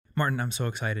Martin, I'm so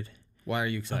excited. Why are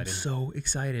you excited? I'm so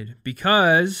excited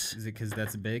because... Is it because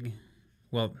that's big?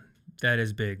 Well, that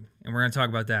is big, and we're going to talk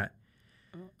about that.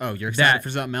 Oh, you're excited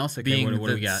for something else? Okay, being what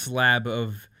do we got? Slab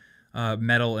of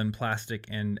metal and plastic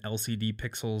and LCD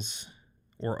pixels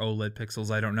or OLED pixels,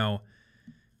 I don't know,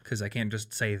 because I can't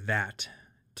just say that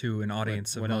to an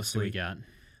audience of what else do mostly. we got?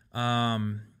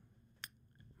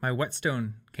 My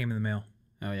whetstone came in the mail.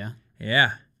 Oh, yeah?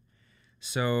 Yeah.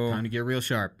 So Time to get real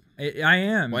sharp. I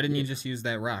am. Why didn't you just use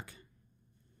that rock?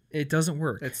 It doesn't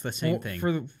work. It's the same thing.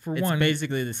 It's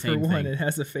basically the same thing. For one, it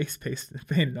has a face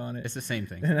painted on it. It's the same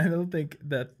thing. And I don't think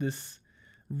that this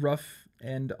rough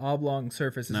and oblong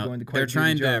surface is going to quite do the job.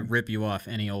 They're trying to rip you off.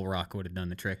 Any old rock would have done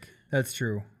the trick. That's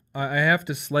true. I have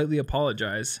to slightly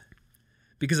apologize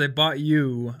because I bought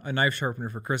you a knife sharpener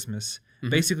for Christmas. Mm-hmm.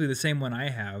 Basically the same one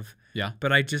I have. Yeah.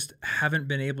 But I just haven't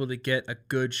been able to get a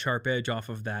good sharp edge off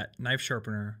of that knife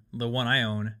sharpener, the one I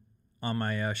own, on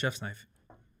my chef's knife.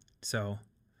 So,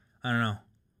 I don't know.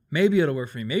 Maybe it'll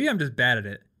work for me. Maybe I'm just bad at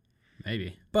it.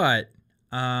 Maybe. But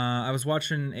I was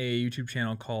watching a YouTube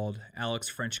channel called Alex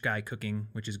French Guy Cooking,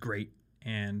 which is great.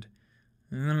 And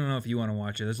I don't know if you want to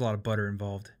watch it. There's a lot of butter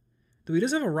involved. Though he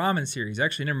does have a ramen series.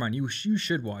 Actually, never mind. You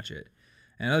should watch it.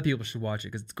 And other people should watch it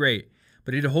because it's great.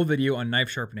 But he did a whole video on knife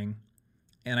sharpening.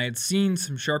 And I had seen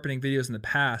some sharpening videos in the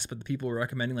past, but the people were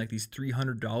recommending like these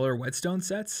 $300 whetstone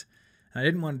sets. And I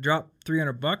didn't want to drop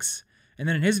 $300. And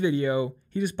then in his video,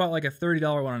 he just bought like a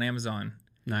 $30 one on Amazon.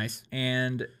 Nice.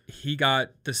 And he got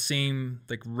the same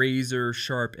like razor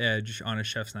sharp edge on a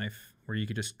chef's knife where you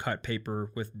could just cut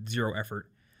paper with zero effort.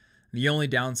 The only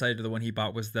downside to the one he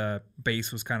bought was the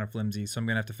base was kind of flimsy. So I'm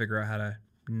going to have to figure out how to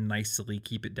nicely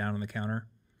keep it down on the counter.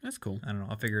 That's cool. I don't know.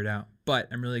 I'll figure it out. But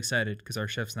I'm really excited because our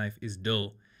chef's knife is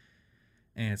dull.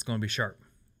 And it's going to be sharp.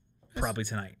 Probably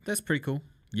tonight. That's pretty cool.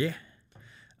 Yeah.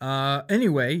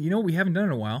 Anyway, you know what we haven't done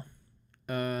in a while?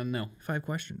 No. 5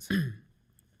 questions.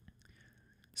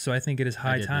 So I think it is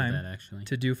high time know that, actually.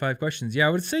 to do 5 questions. Yeah, I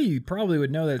would say you probably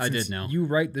would know that I since did know. You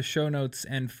write the show notes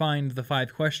and find the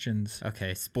 5 questions.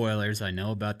 Okay, spoilers. I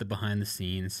know about the behind the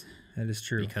scenes. That is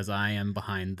true. Because I am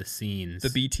behind the scenes. The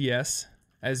BTS,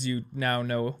 as you now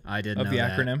know of the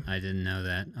acronym. I didn't know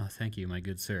that. Oh, thank you, my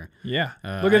good sir. Yeah.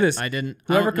 Look at this. I didn't.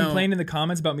 Whoever complained in the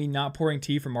comments about me not pouring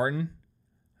tea for Martin,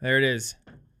 there it is.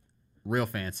 Real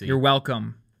fancy. You're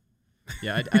welcome.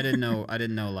 Yeah, I didn't know. I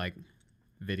didn't know like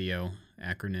video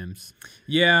acronyms.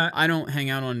 Yeah, I don't hang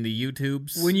out on the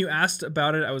YouTubes. When you asked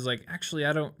about it, I was like, actually,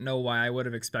 I don't know why I would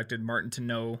have expected Martin to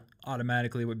know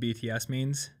automatically what BTS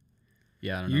means.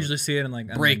 Yeah, I don't you know. Usually see it in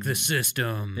like break the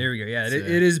system. There we go. Yeah, it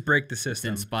is break the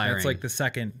system. It's inspiring. That's like the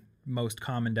second most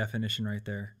common definition right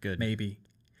there. Good. Maybe.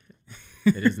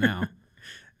 It is now.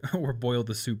 Or boil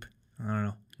the soup. I don't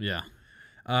know. Yeah.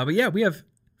 But yeah, we have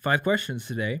 5 questions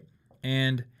today,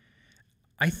 and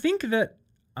I think that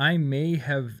I may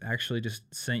have actually just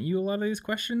sent you a lot of these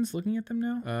questions looking at them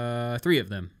now. 3 of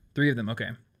them. 3 of them. Okay,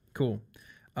 cool.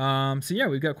 So yeah,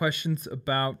 we've got questions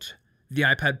about the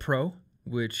iPad Pro,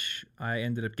 which I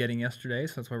ended up getting yesterday.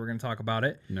 So that's why we're going to talk about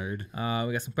it. Nerd.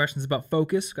 We got some questions about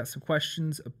focus. We got some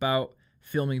questions about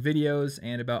filming videos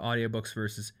and about audiobooks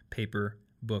versus paper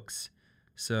books.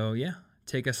 So yeah,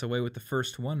 take us away with the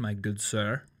first one, my good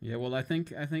sir. Yeah, well, I think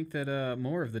that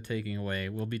more of the taking away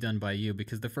will be done by you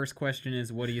because the first question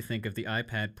is, what do you think of the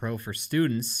iPad Pro for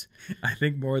students? I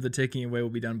think more of the taking away will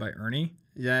be done by Ernie.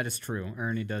 Yeah, that is true.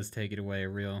 Ernie does take it away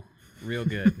real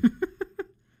good.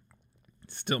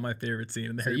 Still my favorite scene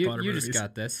in the Harry Potter you movies. You just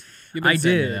got this. I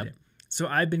did. So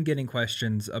I've been getting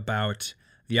questions about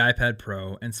the iPad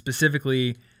Pro and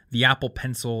specifically the Apple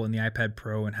Pencil and the iPad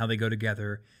Pro and how they go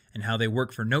together and how they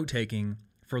work for note-taking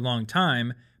for a long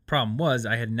time. Problem was,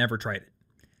 I had never tried it.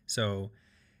 So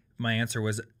my answer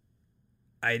was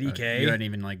IDK. You hadn't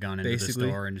even gone into the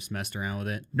store and just messed around with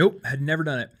it? Nope, had never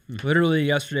done it. Literally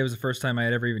yesterday was the first time I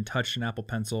had ever even touched an Apple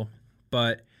Pencil.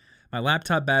 But my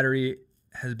laptop battery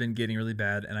has been getting really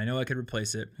bad, and I know I could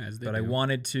replace it. But I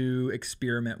wanted to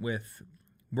experiment with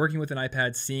working with an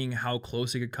iPad, seeing how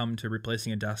close it could come to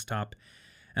replacing a desktop.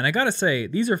 And I gotta say,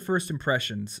 these are first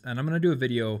impressions, and I'm gonna do a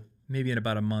video maybe in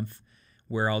about a month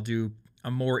where I'll do a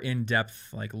more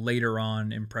in-depth, later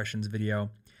on impressions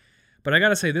video. But I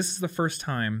gotta say, this is the first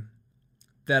time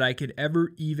that I could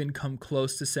ever even come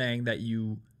close to saying that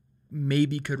you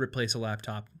maybe could replace a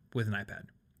laptop with an iPad.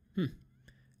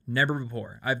 Never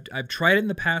before. I've tried it in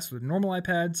the past with normal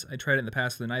iPads. I tried it in the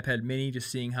past with an iPad mini, just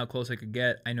seeing how close I could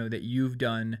get. I know that you've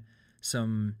done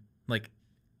some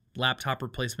laptop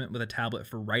replacement with a tablet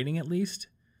for writing at least.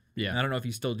 Yeah. And I don't know if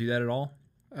you still do that at all.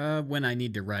 When I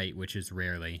need to write, which is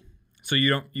rarely. So you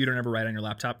don't ever write on your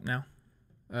laptop now?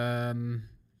 I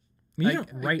mean, you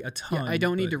don't write a ton. Yeah, I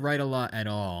don't need to write a lot at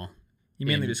all. You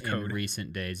mainly just code. In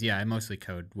recent days. Yeah, I mostly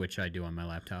code, which I do on my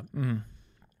laptop. Mm-hmm.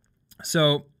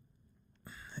 So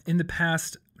in the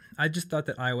past, I just thought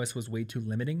that iOS was way too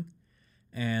limiting.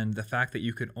 And the fact that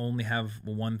you could only have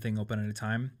one thing open at a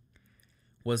time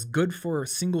was good for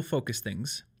single focus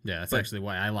things. Yeah, that's actually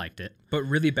why I liked it. But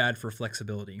really bad for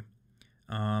flexibility.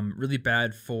 Really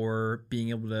bad for being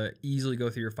able to easily go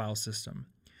through your file system.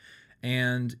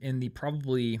 And in the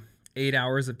probably 8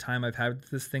 hours of time I've had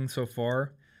this thing so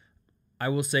far, I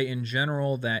will say in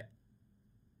general that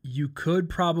you could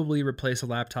probably replace a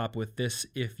laptop with this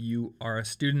if you are a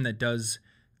student that does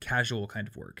casual kind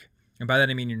of work. And by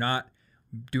that I mean you're not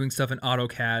doing stuff in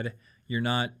AutoCAD. You're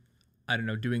not,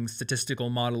 doing statistical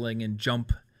modeling in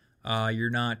Jump. You're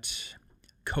not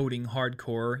coding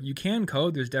hardcore. You can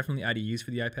code. There's definitely IDEs for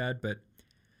the iPad, but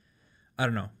I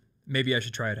don't know. Maybe I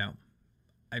should try it out.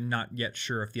 I'm not yet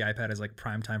sure if the iPad is like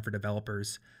prime time for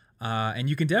developers. And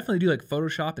you can definitely do like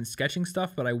Photoshop and sketching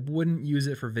stuff, but I wouldn't use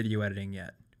it for video editing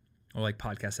yet, or like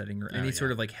podcast editing or any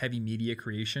sort of like heavy media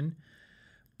creation.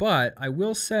 But I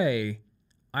will say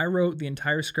I wrote the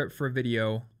entire script for a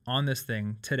video on this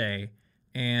thing today,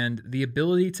 and the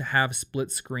ability to have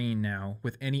split screen now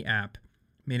with any app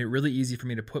made it really easy for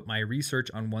me to put my research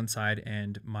on one side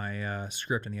and my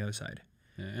script on the other side.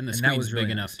 Yeah, and the screen's really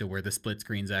big enough to where the split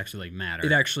screens actually matter.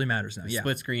 It actually matters now,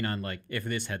 Split screen on, like, if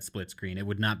this had split screen, it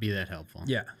would not be that helpful.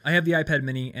 Yeah. I have the iPad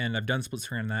mini, and I've done split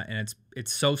screen on that, and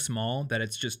it's so small that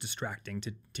it's just distracting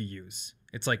to use.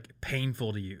 It's, like,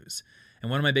 painful to use. And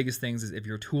one of my biggest things is if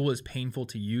your tool is painful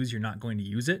to use, you're not going to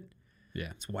use it. Yeah.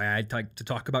 That's why I like to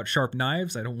talk about sharp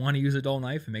knives. I don't want to use a dull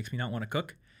knife. It makes me not want to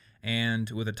cook. And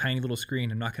with a tiny little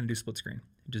screen, I'm not going to do split screen.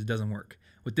 It just doesn't work.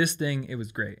 With this thing, it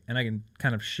was great. And I can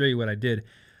kind of show you what I did.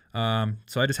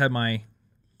 So I just had my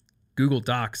Google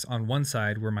Docs on one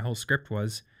side where my whole script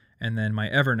was, and then my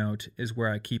Evernote is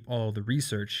where I keep all the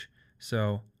research.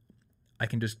 So I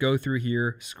can just go through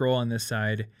here, scroll on this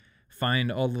side,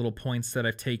 find all the little points that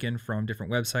I've taken from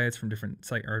different websites, from different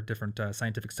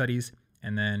scientific studies,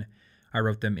 and then I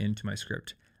wrote them into my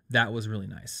script. That was really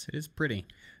nice. It is pretty.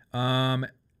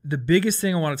 The biggest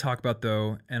thing I want to talk about,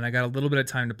 though, and I got a little bit of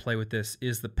time to play with this,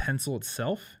 is the pencil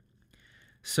itself.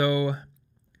 So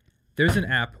there's an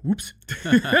app. Whoops.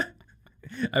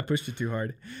 I pushed it too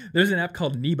hard. There's an app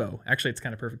called Nebo. Actually, it's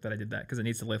kind of perfect that I did that because it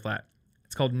needs to lay flat.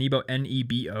 It's called Nebo,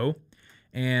 Nebo.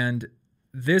 And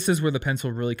this is where the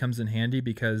pencil really comes in handy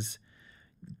because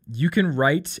you can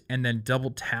write and then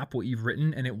double tap what you've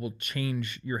written, and it will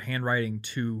change your handwriting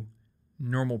to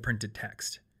normal printed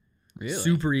text. Really?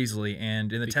 Super easily.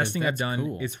 And in the testing I've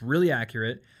done, it's really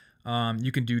accurate.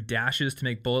 You can do dashes to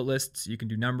make bullet lists. You can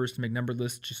do numbers to make numbered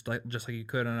lists, just like you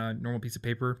could on a normal piece of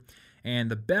paper.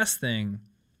 And the best thing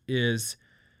is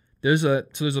there's a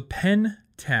pen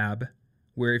tab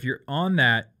where if you're on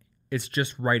that, it's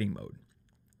just writing mode.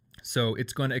 So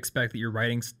it's going to expect that you're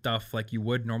writing stuff like you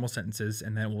would normal sentences,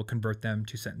 and then it will convert them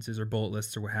to sentences or bullet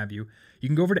lists or what have you. You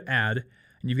can go over to add,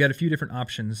 and you've got a few different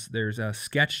options. There's a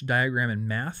sketch, diagram, and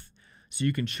math. So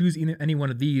you can choose any one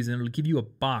of these, and it'll give you a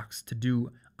box to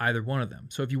do either one of them.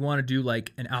 So if you want to do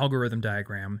like an algorithm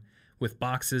diagram with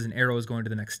boxes and arrows going to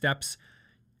the next steps,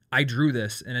 I drew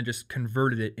this and then just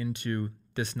converted it into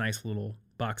this nice little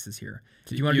boxes here.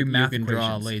 So if you want to do math equations, you can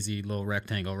draw a lazy little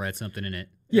rectangle, write something in it.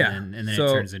 Yeah. And then it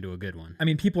turns into a good one. I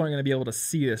mean, people aren't going to be able to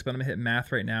see this, but I'm going to hit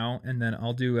math right now, and then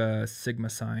I'll do a sigma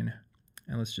sign.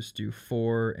 And let's just do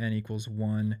 4n equals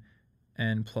 1,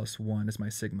 n plus 1 is my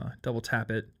sigma. Double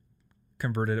tap it.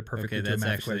 Converted it perfectly to a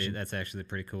math equation. That's actually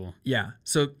pretty cool. Yeah.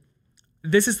 So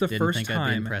this is the first Didn't think time.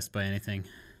 I'd be impressed by anything.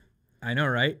 I know,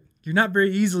 right? You're not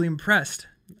very easily impressed.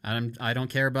 I don't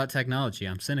care about technology.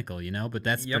 I'm cynical, but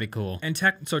that's pretty cool. And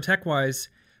tech-wise,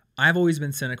 I've always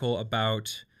been cynical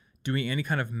about doing any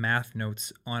kind of math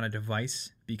notes on a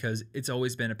device because it's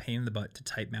always been a pain in the butt to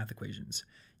type math equations.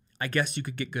 I guess you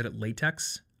could get good at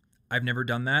LaTeX. I've never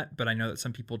done that, but I know that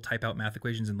some people type out math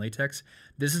equations in LaTeX.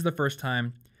 This is the first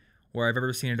time where I've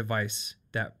ever seen a device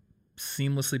that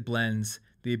seamlessly blends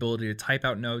the ability to type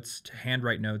out notes, to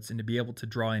handwrite notes, and to be able to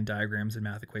draw in diagrams and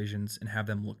math equations and have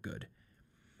them look good.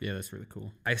 Yeah, that's really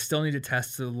cool. I still need to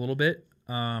test it a little bit.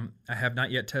 I have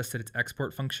not yet tested its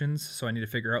export functions, so I need to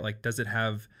figure out, does it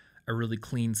have a really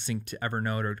clean sync to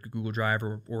Evernote or to Google Drive,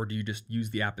 or do you just use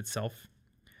the app itself?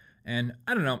 And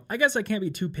I don't know. I guess I can't be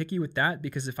too picky with that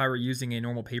because if I were using a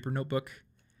normal paper notebook,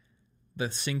 the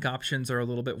sync options are a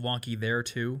little bit wonky there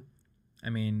too. I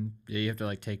mean, yeah, you have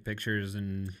to take pictures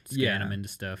and scan them into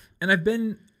stuff. And I've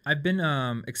been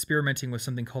experimenting with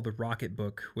something called the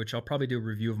Rocketbook, which I'll probably do a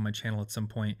review of on my channel at some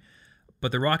point.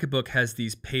 But the Rocketbook has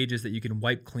these pages that you can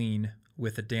wipe clean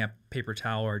with a damp paper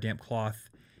towel or a damp cloth.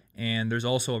 And there's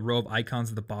also a row of icons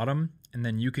at the bottom. And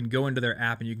then you can go into their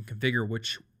app and you can configure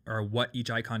which or what each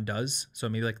icon does. So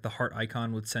maybe like the heart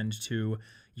icon would send to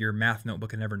your math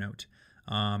notebook in Evernote.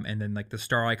 And then like the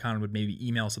star icon would maybe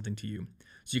email something to you.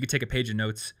 So you could take a page of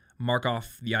notes, mark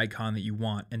off the icon that you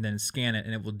want, and then scan it,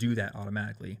 and it will do that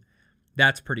automatically.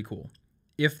 That's pretty cool.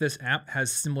 If this app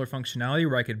has similar functionality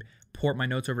where I could port my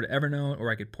notes over to Evernote or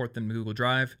I could port them to Google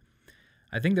Drive,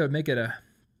 I think that would make it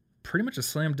pretty much a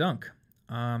slam dunk.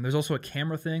 There's also a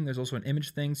camera thing. There's also an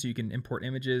image thing, so you can import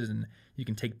images and you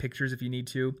can take pictures if you need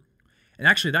to. And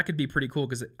actually, that could be pretty cool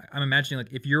because I'm imagining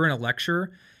like if you're in a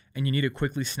lecture and you need to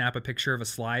quickly snap a picture of a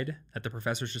slide that the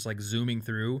professor's just like zooming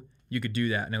through, you could do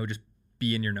that and it would just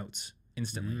be in your notes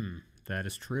instantly. That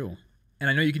is true. And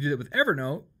I know you could do that with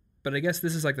Evernote, but I guess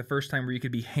this is like the first time where you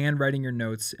could be handwriting your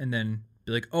notes and then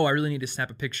be like, oh, I really need to snap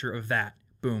a picture of that.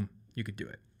 Boom, you could do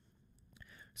it.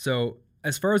 So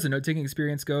as far as the note-taking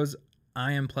experience goes,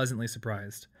 I am pleasantly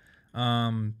surprised.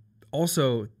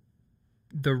 Also,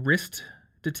 the wrist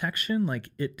detection, like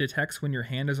it detects when your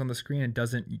hand is on the screen and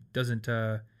doesn't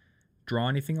draw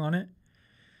anything on it.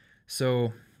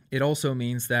 So it also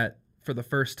means that for the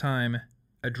first time,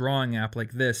 a drawing app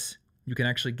like this, you can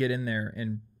actually get in there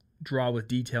and draw with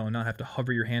detail and not have to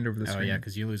hover your hand over the screen. Oh yeah,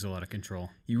 because you lose a lot of control.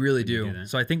 You really do.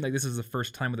 So I think like this is the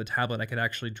first time with a tablet I could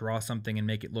actually draw something and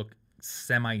make it look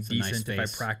semi-decent if I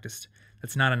practiced.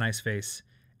 That's not a nice face.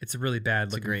 It's a really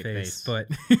bad looking face. But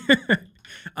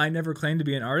I never claimed to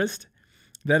be an artist.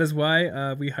 That is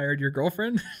why we hired your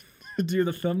girlfriend to do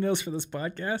the thumbnails for this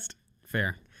podcast.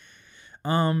 Fair.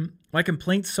 My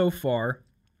complaints so far,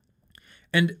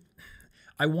 and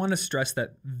I want to stress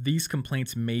that these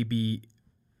complaints may be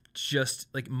just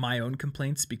like my own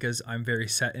complaints because I'm very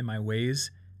set in my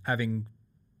ways, having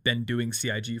been doing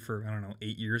CIG for,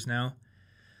 8 years now,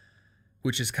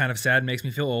 which is kind of sad, makes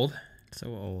me feel old. So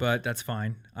old. But that's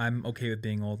fine. I'm okay with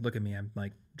being old. Look at me. I'm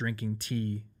like drinking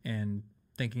tea and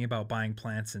thinking about buying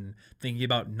plants and thinking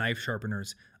about knife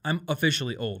sharpeners. I'm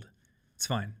officially old. It's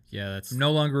fine. Yeah, that's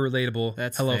no longer relatable.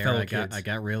 That's Hello, fair. fellow kids. I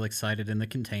got real excited in the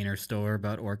Container Store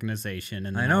about organization,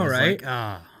 and I know, right?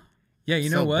 Like, yeah, you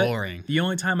know what? Boring. The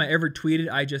only time I ever tweeted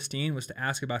iJustine was to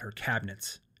ask about her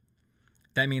cabinets.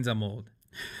 That means I'm old.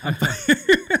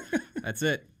 That's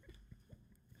it.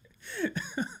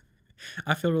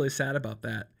 I feel really sad about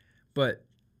that, but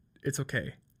it's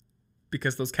okay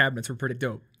because those cabinets were pretty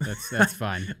dope. That's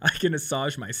fine. I can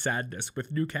assuage my sadness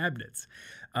with new cabinets.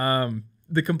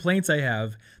 The complaints I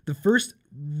have, the first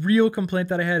real complaint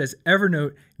that I had is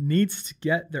Evernote needs to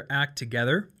get their act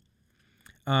together.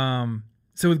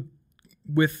 So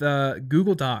with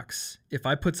Google Docs, if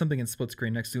I put something in split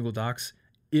screen next to Google Docs,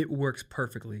 it works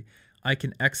perfectly. I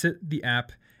can exit the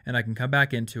app and I can come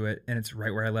back into it and it's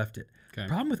right where I left it. Okay.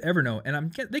 Problem with Evernote,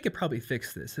 and they could probably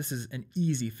fix this. This is an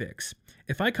easy fix.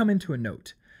 If I come into a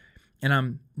note and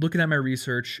I'm looking at my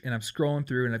research and I'm scrolling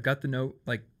through and I've got the note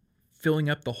like filling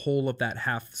up the whole of that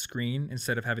half screen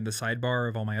instead of having the sidebar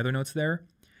of all my other notes there,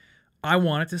 I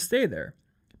want it to stay there.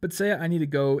 But say I need to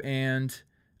go and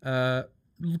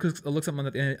look something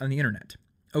on the internet.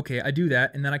 Okay, I do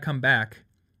that and then I come back.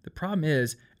 The problem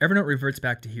is Evernote reverts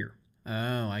back to here.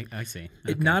 Oh, I see. Okay.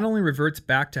 It not only reverts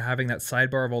back to having that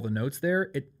sidebar of all the notes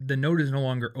there, the note is no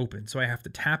longer open. So I have to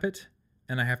tap it,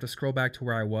 and I have to scroll back to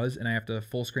where I was, and I have to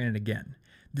full screen it again.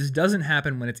 This doesn't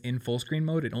happen when it's in full screen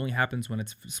mode. It only happens when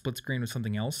it's split screen with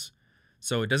something else.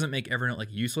 So it doesn't make Evernote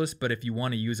like useless, but if you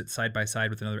want to use it side by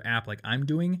side with another app like I'm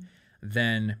doing,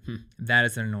 then that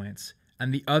is an annoyance.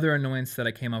 And the other annoyance that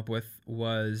I came up with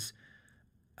was,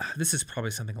 this is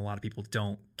probably something a lot of people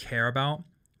don't care about,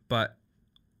 but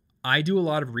I do a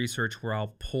lot of research where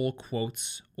I'll pull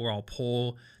quotes or I'll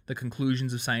pull the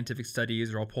conclusions of scientific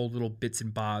studies or I'll pull little bits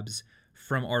and bobs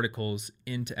from articles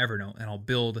into Evernote and I'll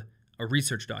build a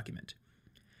research document.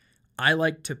 I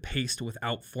like to paste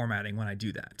without formatting when I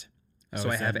do that.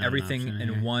 So I have everything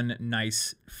in one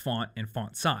nice font and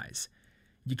font size.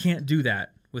 You can't do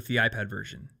that with the iPad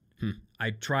version. I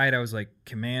tried, I was like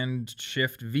Command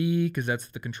Shift V because that's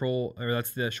the control or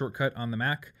that's the shortcut on the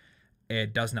Mac.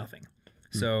 It does nothing.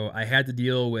 So I had to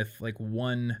deal with like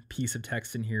one piece of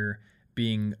text in here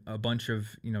being a bunch of,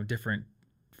 different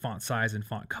font size and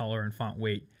font color and font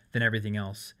weight than everything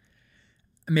else.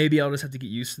 Maybe I'll just have to get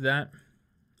used to that.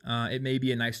 It may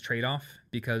be a nice trade-off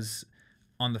because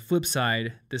on the flip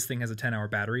side, this thing has a 10-hour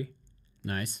battery.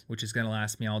 Nice. Which is going to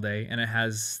last me all day. And it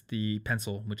has the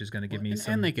pencil, which is going to give me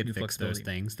some And they could fix those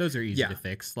things. Those are easy to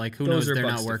fix. Like, who knows, they're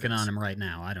not working on them right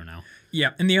now. I don't know.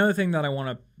 Yeah. And the other thing that I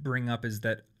want to bring up is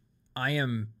that I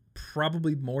am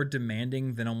probably more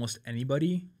demanding than almost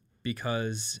anybody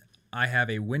because I have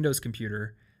a Windows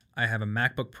computer, I have a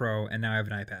MacBook Pro, and now I have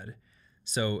an iPad.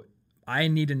 So I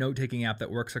need a note-taking app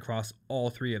that works across all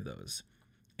three of those.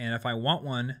 And if I want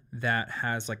one that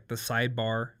has like the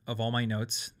sidebar of all my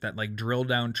notes, that like drill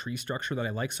down tree structure that I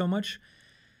like so much,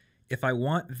 if I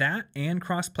want that and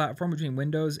cross-platform between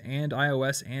Windows and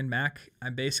iOS and Mac,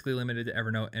 I'm basically limited to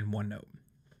Evernote and OneNote.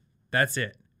 That's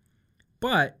it.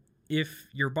 But if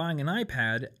you're buying an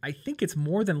iPad, I think it's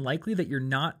more than likely that you're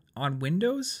not on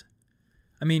Windows.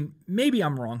 I mean, maybe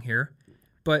I'm wrong here,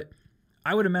 but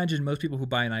I would imagine most people who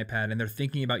buy an iPad and they're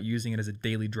thinking about using it as a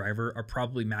daily driver are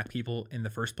probably Mac people in the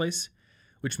first place,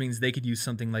 which means they could use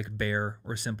something like Bear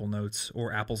or Simple Notes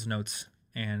or Apple's Notes,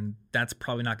 and that's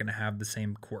probably not going to have the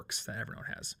same quirks that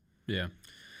Evernote has. Yeah.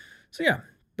 So yeah,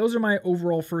 those are my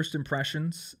overall first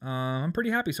impressions. I'm pretty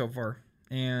happy so far,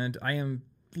 and I am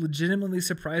legitimately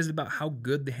surprised about how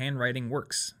good the handwriting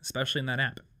works, especially in that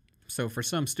app. So for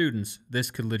some students, this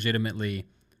could legitimately,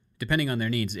 depending on their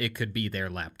needs, it could be their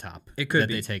laptop. It could that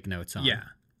be. They take notes on. Yeah.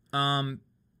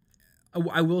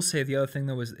 I will say the other thing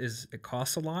though is it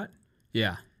costs a lot.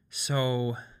 Yeah.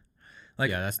 So,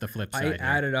 like, yeah, that's the flip side. I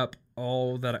added up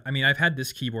all that. I mean, I've had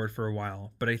this keyboard for a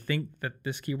while, but I think that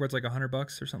this keyboard's like $100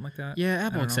 or something like that. Yeah,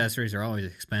 Apple accessories are always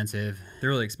expensive. They're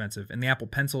really expensive, and the Apple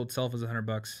Pencil itself is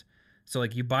 $100. So,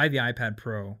 like, you buy the iPad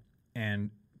Pro,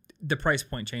 and the price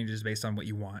point changes based on what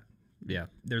you want. Yeah.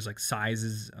 There's like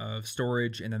sizes of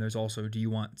storage, and then there's also, do you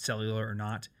want cellular or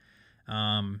not?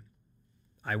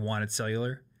 I wanted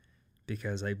cellular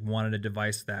because I wanted a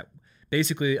device that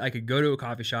basically I could go to a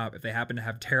coffee shop. If they happen to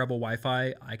have terrible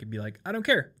Wi-Fi, I could be like, I don't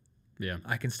care. Yeah.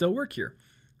 I can still work here.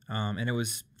 And it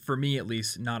was, for me at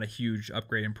least, not a huge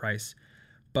upgrade in price.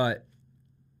 But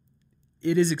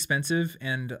it is expensive,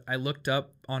 and I looked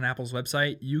up on Apple's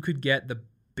website. You could get the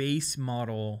base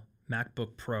model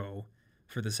MacBook Pro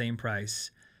for the same price,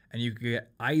 and you could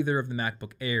get either of the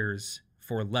MacBook Airs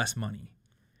for less money.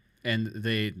 And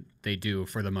they do,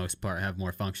 for the most part, have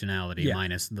more functionality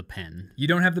minus the pen. You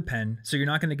don't have the pen, so you're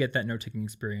not going to get that note-taking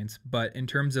experience. But in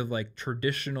terms of like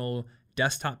traditional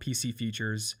desktop PC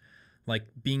features, like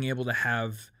being able to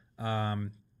have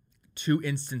two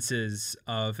instances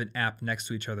of an app next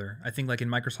to each other. I think like in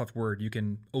Microsoft Word, you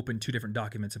can open two different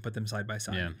documents and put them side by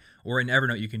side. Yeah. Or in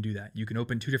Evernote, you can do that. You can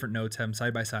open two different notes, have them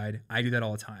side by side. I do that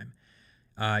all the time.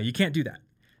 You can't do that.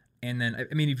 And then,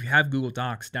 I mean, if you have Google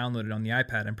Docs downloaded on the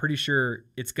iPad, I'm pretty sure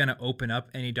it's going to open up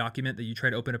any document that you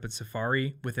try to open up in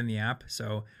Safari within the app.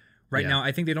 So right now,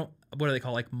 I think they don't, what do they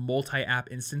call it? Like multi-app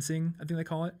instancing, I think they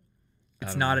call it.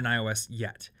 It's not in iOS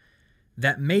yet.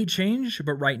 That may change,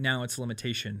 but right now it's a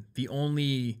limitation. The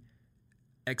only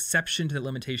exception to the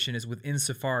limitation is within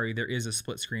Safari, there is a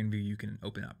split screen view you can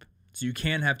open up. So you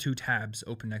can have two tabs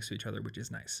open next to each other, which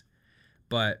is nice.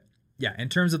 But yeah, in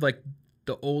terms of like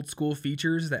the old school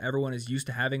features that everyone is used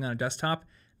to having on a desktop,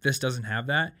 this doesn't have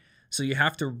that. So you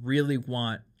have to really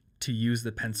want to use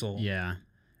the pencil. Yeah.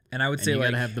 And I would say you like,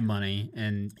 gotta have the money,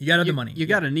 and you gotta have the money. You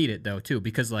gotta need it though too,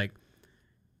 because like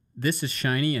this is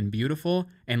shiny and beautiful,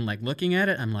 and like looking at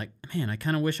it, I'm like, man, I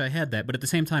kind of wish I had that. But at the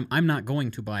same time, I'm not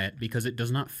going to buy it because it does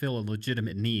not fill a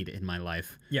legitimate need in my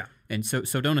life. Yeah. And so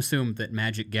don't assume that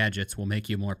magic gadgets will make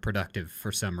you more productive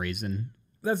for some reason.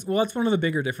 That's one of the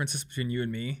bigger differences between you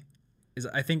and me. Is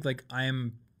I think like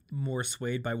I'm more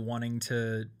swayed by wanting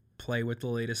to play with the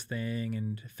latest thing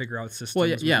and figure out systems. Well,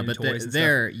 yeah, but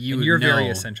you're very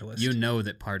essentialist. You know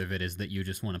that part of it is that you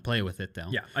just want to play with it, though.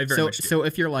 Yeah, I very much do. So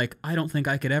if you're like, I don't think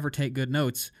I could ever take good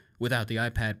notes without the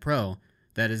iPad Pro,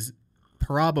 that is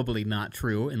probably not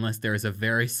true unless there is a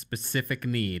very specific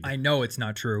need. I know it's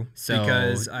not true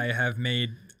because I have made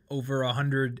over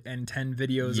 110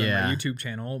 videos on my YouTube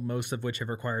channel, most of which have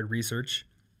required research.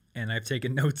 And I've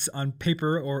taken notes on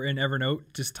paper or in Evernote,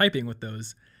 just typing with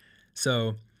those.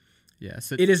 So,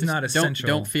 so it is not essential.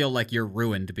 Don't feel like you're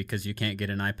ruined because you can't get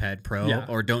an iPad Pro,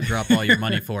 or don't drop all your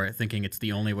money for it thinking it's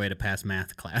the only way to pass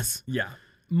math class. Yeah.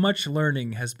 Much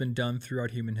learning has been done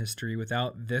throughout human history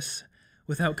without this,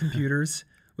 without computers,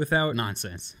 without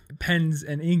nonsense, pens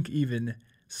and ink even.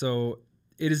 So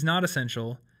it is not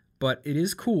essential, but it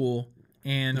is cool.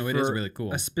 And it is really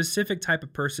cool. A specific type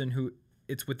of person who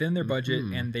it's within their budget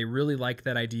and they really like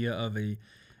that idea of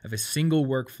a single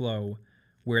workflow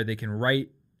where they can write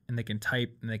and they can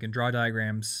type and they can draw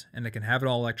diagrams and they can have it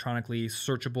all electronically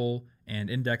searchable and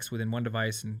indexed within one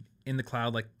device and in the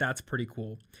cloud. Like, that's pretty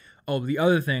cool. Oh, the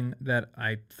other thing that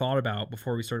I thought about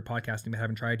before we started podcasting but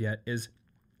haven't tried yet is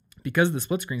because of the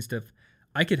split screen stuff,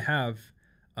 I could have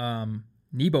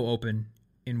Nebo open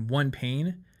in one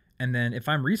pane, and then if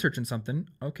I'm researching something,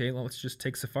 okay, well, let's just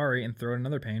take Safari and throw it in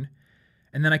another pane.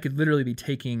 And then I could literally be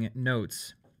taking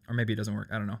notes, or maybe it doesn't work.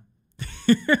 I don't know.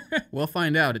 We'll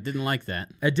find out. It didn't like that.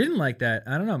 I didn't like that.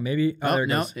 I don't know. Maybe. Oh, there it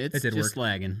goes. It did just work.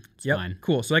 lagging. It's Yep. fine.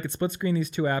 Cool. So I could split screen these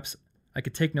two apps. I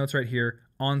could take notes right here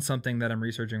on something that I'm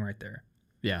researching right there.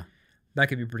 Yeah. That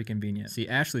could be pretty convenient. See,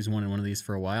 Ashley's wanted one of these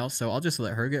for a while, so I'll just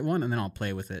let her get one, and then I'll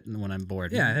play with it when I'm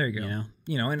bored. Yeah, there you go.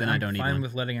 And then I'm fine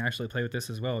with letting Ashley play with this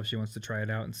as well if she wants to try it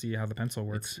out and see how the pencil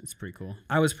works. It's pretty cool.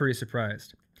 I was pretty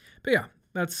surprised. But yeah,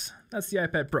 that's the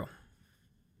iPad Pro.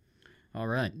 All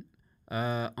right.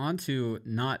 On to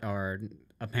not our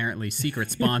apparently secret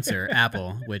sponsor,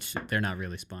 Apple, which they're not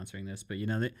really sponsoring this, but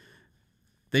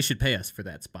they should pay us for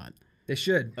that spot. They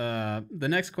should. The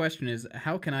next question is,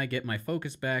 how can I get my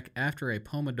focus back after a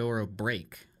Pomodoro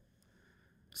break?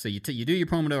 So you do your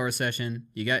Pomodoro session,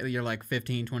 you got your like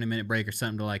 15, 20-minute break or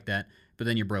something like that, but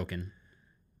then you're broken.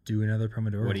 Do another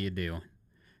Pomodoro. What do you do?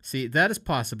 See, that is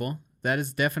possible. That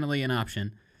is definitely an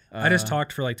option. I just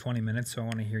talked for like 20 minutes, so I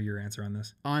want to hear your answer on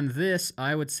this. On this,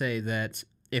 I would say that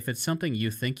if it's something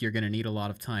you think you're going to need a lot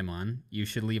of time on, you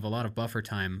should leave a lot of buffer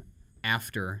time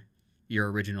after your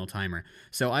original timer.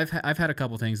 So I've had a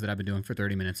couple things that I've been doing for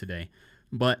 30 minutes a day,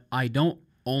 but I don't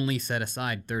only set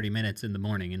aside 30 minutes in the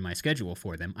morning in my schedule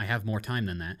for them. I have more time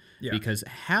than that because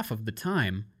half of the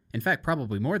time, in fact,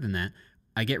 probably more than that,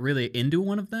 I get really into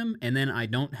one of them, and then I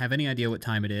don't have any idea what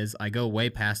time it is. I go way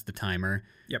past the timer,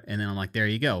 and then I'm like, there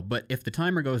you go. But if the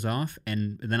timer goes off,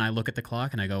 and then I look at the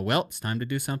clock, and I go, well, it's time to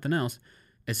do something else,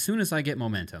 as soon as I get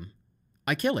momentum,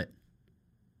 I kill it.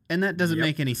 And that doesn't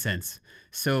make any sense.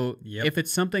 So if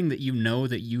it's something that you know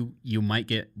that you might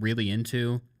get really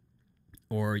into,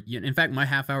 or in fact, my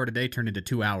half hour today turned into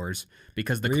 2 hours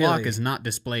because the clock is not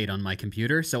displayed on my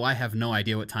computer, so I have no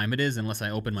idea what time it is unless I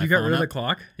open my phone. You got rid of the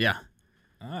clock? Yeah.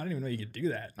 Oh, I didn't even know you could do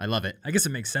that. I love it. I guess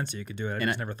it makes sense that you could do it. I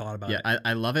just never thought about it. Yeah,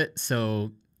 I love it.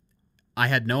 So I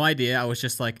had no idea. I was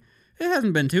just like, it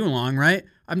hasn't been too long, right?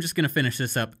 I'm just going to finish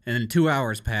this up. And then 2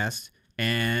 hours passed,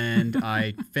 and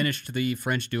I finished the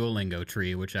French Duolingo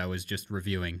tree, which I was just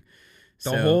reviewing.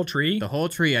 The whole tree? The whole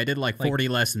tree. I did like 40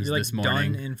 lessons this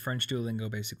morning. Done in French Duolingo,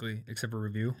 basically, except for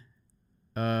review?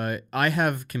 I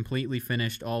have completely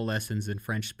finished all lessons in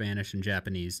French, Spanish, and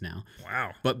Japanese now.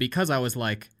 Wow. But because I was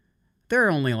like, there are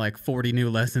only like 40 new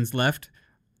lessons left,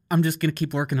 I'm just going to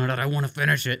keep working on it. I want to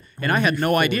finish it. And I had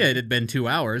no idea it had been 2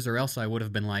 hours, or else I would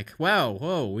have been like, wow,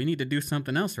 whoa, we need to do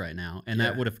something else right now. And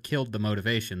that would have killed the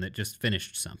motivation that just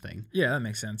finished something. Yeah, that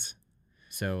makes sense.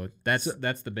 So that's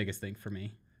the biggest thing for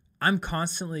me. I'm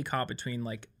constantly caught between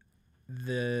like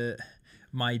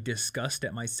my disgust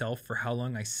at myself for how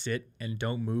long I sit and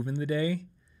don't move in the day,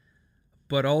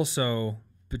 but also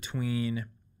between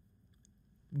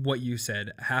what you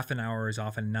said, half an hour is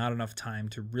often not enough time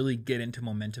to really get into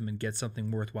momentum and get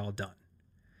something worthwhile done.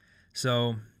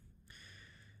 So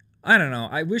I don't know.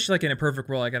 I wish like in a perfect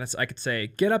world I could say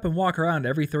get up and walk around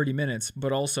every 30 minutes,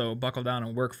 but also buckle down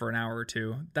and work for an hour or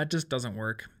two. That just doesn't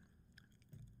work.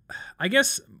 I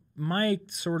guess my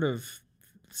sort of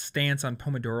stance on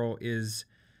Pomodoro is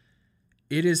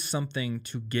it is something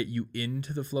to get you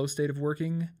into the flow state of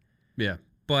working. Yeah.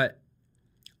 But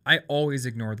I always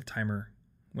ignore the timer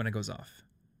when it goes off.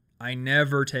 I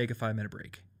never take a 5-minute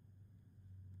break.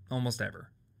 Almost ever.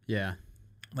 Yeah.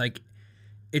 Like,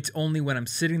 it's only when I'm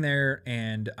sitting there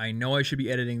and I know I should be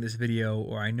editing this video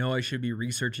or I know I should be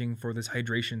researching for this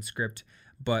hydration script,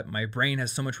 but my brain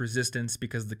has so much resistance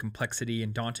because of the complexity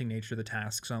and daunting nature of the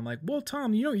task. So I'm like, well,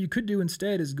 Tom, what you could do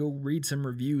instead is go read some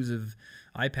reviews of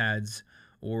iPads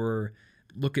or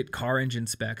look at car engine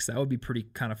specs. That would be pretty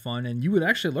kind of fun. And you would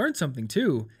actually learn something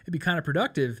too. It'd be kind of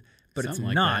productive, but something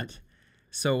it's not. That.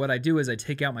 So what I do is I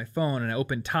take out my phone and I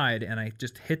open Tide and I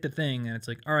just hit the thing and it's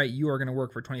like, all right, you are going to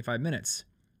work for 25 minutes.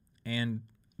 And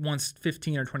once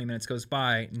 15 or 20 minutes goes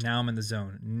by, now I'm in the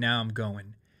zone. Now I'm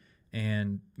going.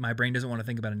 And my brain doesn't want to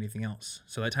think about anything else.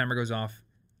 So that timer goes off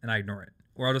and I ignore it.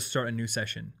 Or I'll just start a new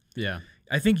session. Yeah.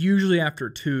 I think usually after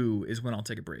 2 is when I'll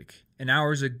take a break. An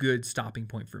hour is a good stopping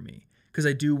point for me. Because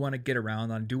I do want to get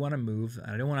around, I do want to move,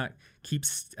 and I don't want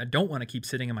to keep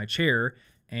sitting in my chair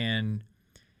and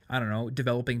I don't know,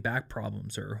 developing back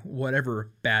problems or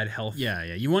whatever bad health. Yeah.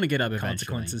 You want to get up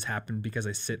consequences happen because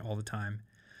I sit all the time.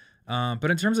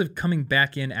 But in terms of coming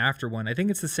back in after one, I think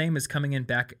it's the same as coming in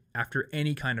back after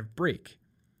any kind of break.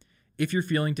 If you're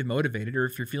feeling demotivated or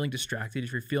if you're feeling distracted,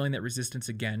 if you're feeling that resistance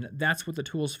again, that's what the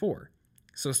tool's for.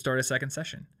 So start a second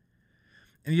session.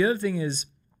 And the other thing is,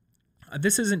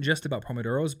 this isn't just about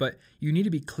Pomodoros, but you need to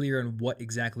be clear on what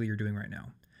exactly you're doing right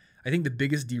now. I think the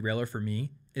biggest derailer for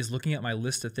me is looking at my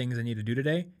list of things I need to do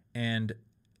today, and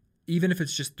even if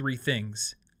it's just 3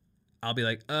 things, I'll be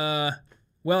like, well,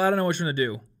 I don't know which one to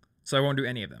do, so I won't do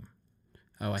any of them.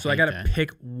 Oh, I got to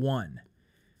pick one.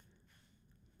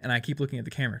 and I keep looking at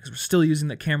the camera because we're still using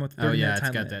that camera with 30-minute time limit. Oh, yeah, it's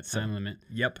got that time limit.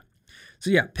 Yep. So,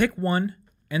 yeah, pick one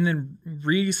and then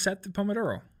reset the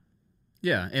Pomodoro.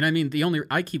 Yeah, and I mean,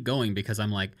 I keep going because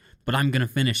I'm like, but I'm going to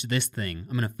finish this thing.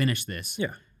 I'm going to finish this.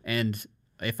 Yeah. And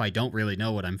if I don't really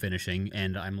know what I'm finishing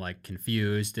and I'm like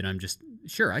confused and I'm just,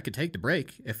 sure, I could take the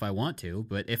break if I want to,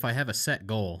 but if I have a set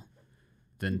goal,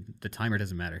 then the timer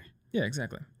doesn't matter. Yeah,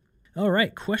 exactly. All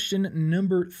right, question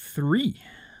number 3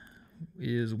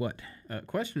 is what?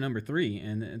 Question number 3,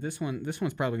 and this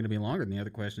one's probably going to be longer than the other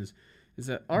questions, is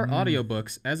that are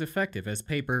audiobooks as effective as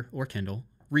paper or Kindle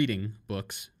reading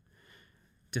books?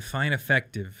 Define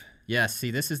effective. Yeah,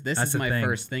 see, this is my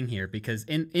first thing here, because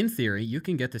in theory, you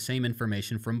can get the same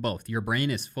information from both. Your brain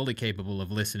is fully capable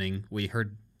of listening. We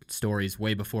heard stories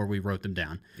way before we wrote them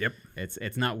down. Yep.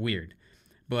 It's not weird.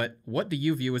 But what do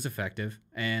you view as effective,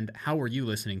 and how are you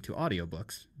listening to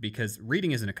audiobooks? Because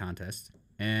reading isn't a contest,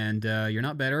 and you're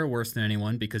not better or worse than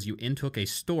anyone because you intook a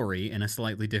story in a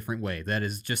slightly different way. That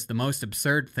is just the most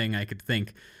absurd thing I could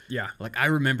think. Yeah. Like, I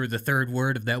remember the third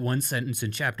word of that one sentence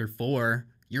in chapter 4.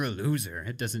 You're a loser.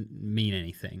 It doesn't mean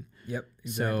anything. Yep,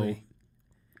 exactly.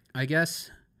 So, I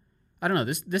guess, I don't know.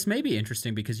 This may be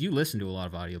interesting because you listen to a lot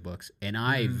of audiobooks, and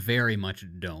I very much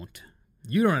don't.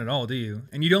 You don't at all, do you?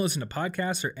 And you don't listen to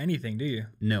podcasts or anything, do you?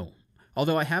 No.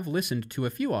 Although I have listened to a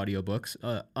few audiobooks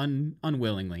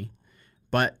unwillingly,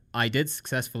 but I did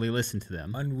successfully listen to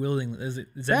them. Unwillingly? Does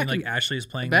that mean like Ashley is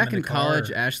playing back them in in the car,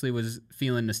 college, Ashley was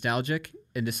feeling nostalgic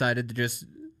and decided to just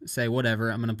say,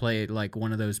 whatever, I'm going to play like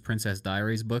one of those Princess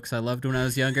Diaries books I loved when I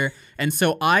was younger. And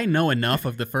so I know enough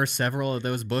of the first several of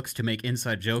those books to make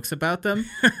inside jokes about them,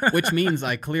 which means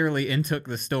I clearly intook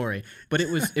the story. But it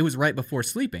was right before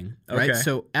sleeping, right? Okay.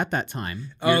 So at that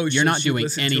time, you're so not she doing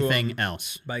listened to anything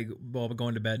else. while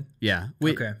going to bed? Yeah.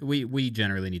 Okay. We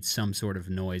generally need some sort of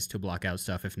noise to block out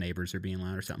stuff if neighbors are being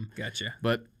loud or something. Gotcha.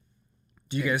 But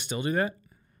do you guys still do that?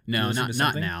 no,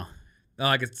 not now. Oh,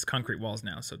 I guess it's concrete walls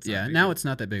now, so it's not big now deal. it's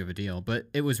not that big of a deal, but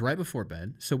it was right before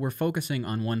bed, so we're focusing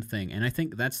on one thing, and I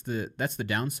think that's the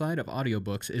downside of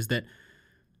audiobooks is that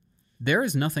there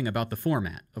is nothing about the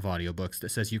format of audiobooks that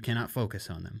says you cannot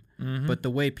focus on them, but the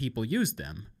way people use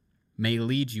them may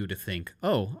lead you to think,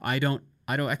 oh, I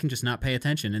can just not pay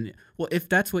attention, and well, if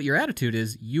that's what your attitude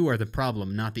is, you are the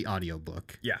problem, not the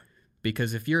audiobook. Yeah.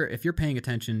 Because if you're paying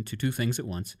attention to two things at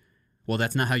once, well,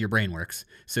 that's not how your brain works.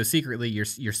 So secretly, you're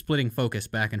splitting focus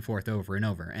back and forth over and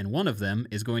over, and one of them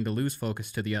is going to lose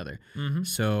focus to the other.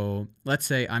 So let's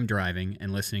say I'm driving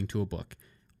and listening to a book.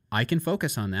 I can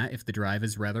focus on that if the drive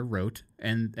is rather rote,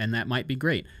 and that might be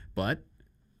great. But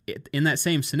in that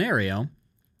same scenario,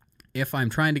 if I'm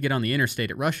trying to get on the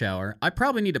interstate at rush hour, I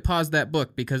probably need to pause that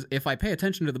book because if I pay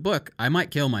attention to the book, I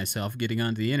might kill myself getting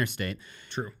onto the interstate.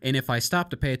 True. And if I stop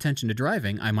to pay attention to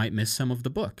driving, I might miss some of the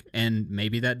book. And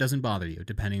maybe that doesn't bother you,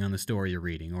 depending on the story you're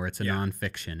reading, or it's a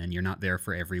nonfiction and you're not there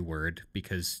for every word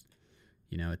because,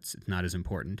 it's not as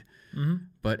important.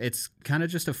 But it's kind of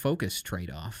just a focus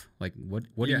trade-off. Like, what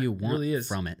do you want really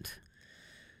from it?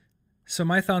 So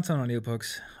my thoughts on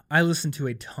audiobooks, I listen to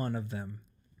a ton of them.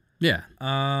 Yeah.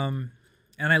 And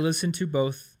I listen to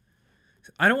both.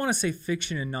 I don't want to say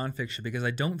fiction and nonfiction because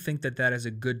I don't think that is a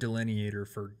good delineator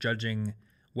for judging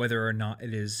whether or not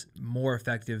it is more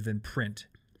effective than print.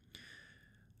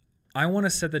 I want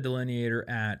to set the delineator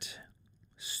at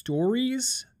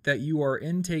stories that you are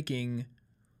intaking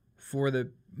for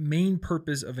the main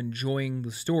purpose of enjoying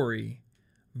the story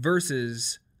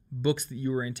versus books that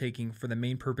you are intaking for the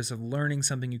main purpose of learning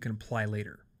something you can apply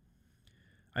later.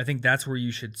 I think that's where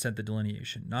you should set the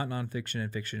delineation, not nonfiction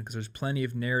and fiction, because there's plenty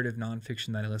of narrative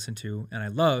nonfiction that I listen to and I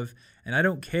love, and I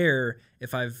don't care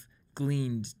if I've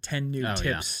gleaned 10 new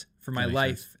tips for my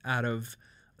life out of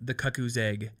The Cuckoo's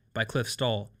Egg by Cliff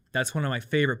Stoll. That's one of my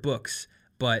favorite books,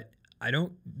 but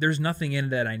there's nothing in it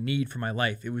that I need for my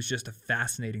life. It was just a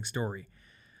fascinating story.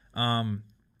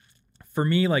 For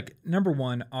me, like, number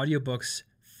one, audiobooks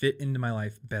fit into my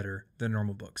life better than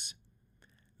normal books.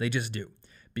 They just do,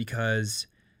 because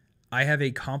I have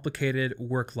a complicated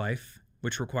work life,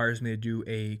 which requires me to do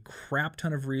a crap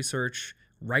ton of research,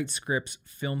 write scripts,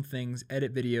 film things,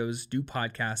 edit videos, do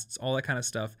podcasts, all that kind of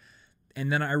stuff.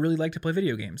 And then I really like to play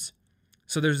video games.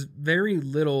 So there's very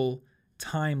little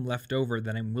time left over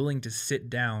that I'm willing to sit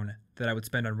down that I would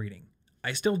spend on reading.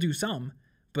 I still do some,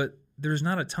 but there's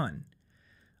not a ton.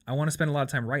 I want to spend a lot of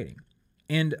time writing.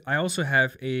 And I also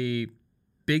have a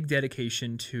big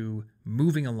dedication to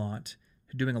moving a lot,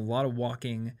 to doing a lot of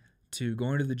walking, to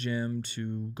going to the gym,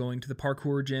 to going to the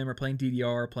parkour gym or playing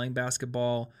DDR, playing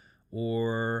basketball,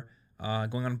 or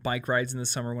going on bike rides in the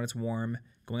summer when it's warm,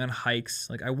 going on hikes.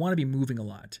 Like, I want to be moving a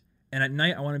lot. And at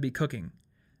night, I want to be cooking.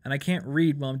 and I can't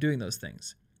read while I'm doing those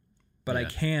things, but I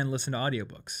can listen to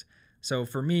audiobooks. So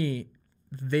for me,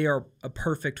 they are a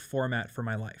perfect format for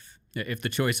my life. If the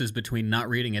choice is between not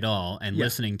reading at all and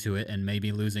listening to it and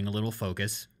maybe losing a little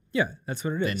focus, that's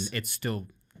what it is. Then it's still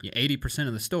 80%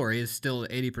 of the story is still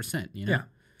 80%. You know? Yeah,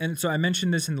 and so I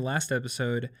mentioned this in the last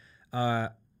episode.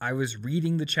 I was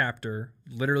reading the chapter,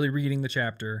 literally reading the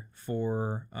chapter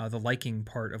for the liking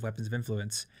part of Weapons of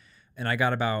Influence, and I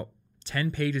got about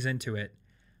 10 pages into it,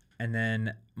 and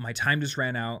then my time just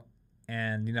ran out,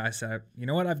 and I said, you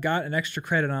know what, I've got an extra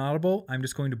credit on Audible. I'm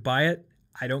just going to buy it.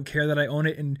 I don't care that I own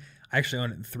it I actually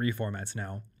own it in 3 formats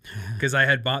now, because I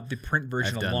had bought the print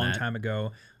version a long time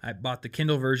ago. I bought the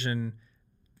Kindle version.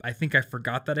 I think I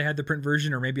forgot that I had the print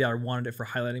version, or maybe I wanted it for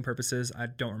highlighting purposes. I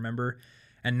don't remember.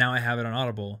 And now I have it on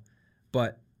Audible.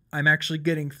 But I'm actually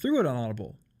getting through it on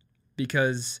Audible,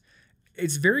 because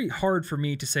it's very hard for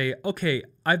me to say, okay,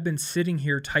 I've been sitting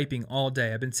here typing all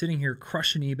day. I've been sitting here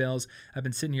crushing emails. I've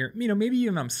been sitting here, maybe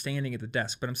even I'm standing at the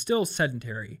desk, but I'm still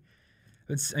sedentary.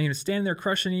 I'm standing there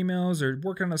crushing emails or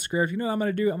working on a script. You know what I'm going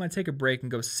to do? I'm going to take a break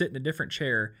and go sit in a different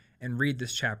chair and read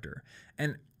this chapter.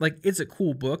 And it's a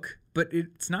cool book, but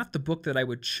it's not the book that I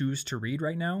would choose to read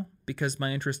right now, because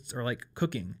my interests are like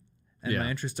cooking, and my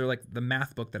interests are like the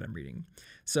math book that I'm reading.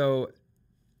 So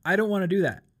I don't want to do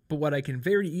that. But what I can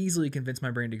very easily convince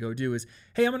my brain to go do is,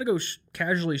 hey, I'm going to go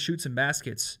casually shoot some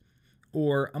baskets,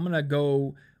 or I'm going to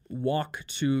go walk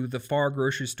to the far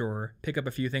grocery store, pick up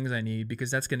a few things I need,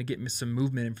 because that's going to get me some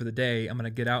movement in for the day. I'm going to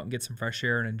get out and get some fresh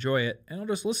air and enjoy it, and I'll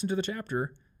just listen to the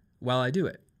chapter while I do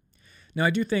it. Now, I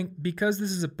do think, because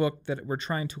this is a book that we're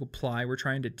trying to apply, we're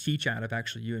trying to teach out of,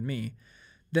 actually, you and me,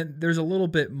 then there's a little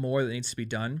bit more that needs to be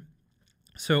done.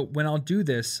 So when I'll do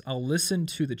this, I'll listen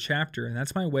to the chapter, and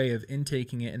that's my way of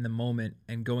intaking it in the moment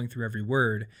and going through every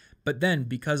word. But then,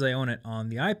 because I own it on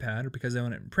the iPad, or because I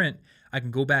own it in print, I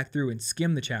can go back through and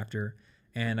skim the chapter,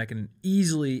 and I can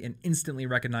easily and instantly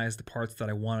recognize the parts that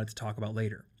I wanted to talk about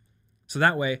later. So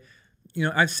that way,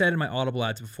 I've said in my Audible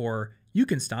ads before, you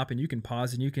can stop and you can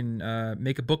pause and you can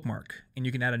make a bookmark and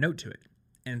you can add a note to it.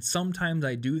 And sometimes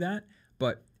I do that,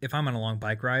 but if I'm on a long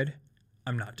bike ride,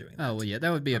 I'm not doing that. Oh, well, yeah,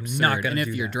 that would be absurd. And if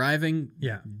you're driving,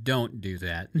 don't do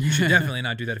that. You should definitely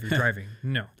not do that if you're driving.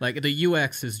 No. The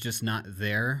UX is just not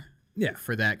there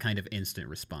for that kind of instant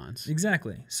response.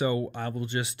 Exactly. So I will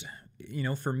just,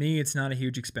 for me, it's not a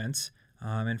huge expense.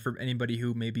 And for anybody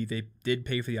who maybe they did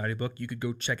pay for the audiobook, you could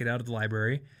go check it out at the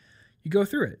library. You go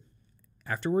through it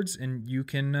afterwards, and you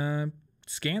can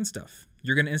scan stuff.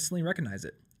 You're going to instantly recognize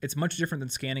it. It's much different than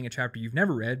scanning a chapter you've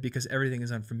never read, because everything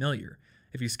is unfamiliar.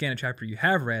 If you scan a chapter you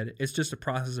have read, it's just a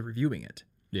process of reviewing it.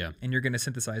 Yeah. And you're going to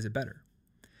synthesize it better.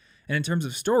 And in terms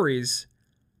of stories,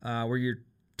 where you're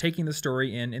taking the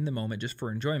story in the moment just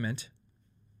for enjoyment,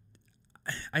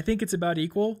 I think it's about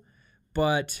equal.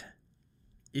 But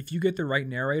if you get the right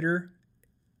narrator,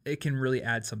 it can really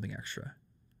add something extra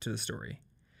to the story.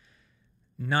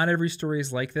 Not every story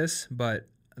is like this, but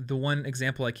the one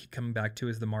example I keep coming back to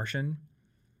is The Martian.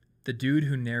 The dude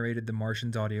who narrated The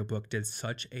Martian's audiobook did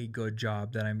such a good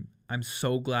job that I'm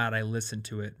so glad I listened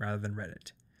to it rather than read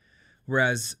it.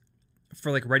 Whereas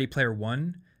for Ready Player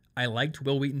One, I liked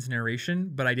Will Wheaton's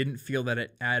narration, but I didn't feel that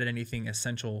it added anything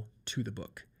essential to the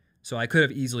book. So I could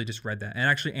have easily just read that. And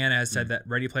actually, Anna has said that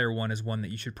Ready Player One is one that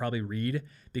you should probably read,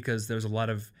 because there's a lot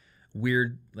of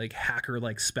weird hacker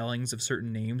spellings of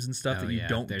certain names and stuff that you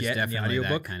don't get in the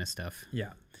audiobook. That kind of stuff.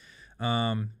 Yeah.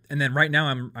 And then right now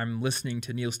I'm listening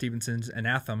to Neil Stephenson's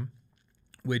Anathema,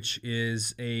 which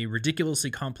is a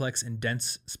ridiculously complex and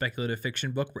dense speculative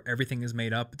fiction book where everything is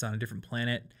made up. It's on a different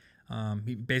planet.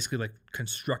 He basically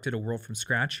constructed a world from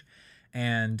scratch.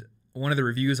 And one of the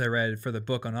reviews I read for the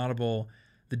book on Audible,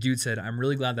 the dude said, I'm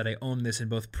really glad that I own this in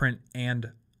both print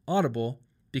and Audible,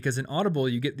 because in Audible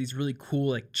you get these really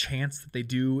cool chants that they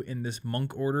do in this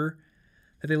monk order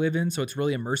that they live in. So it's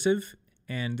really immersive.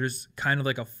 And there's kind of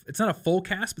it's not a full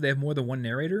cast, but they have more than one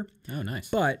narrator. Oh, nice.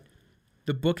 But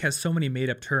the book has so many made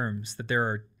up terms that there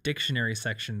are dictionary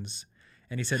sections.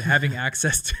 And he said having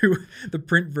access to the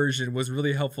print version was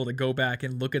really helpful to go back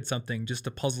and look at something just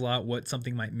to puzzle out what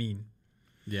something might mean.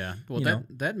 Yeah. Well,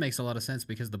 that makes a lot of sense,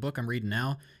 because the book I'm reading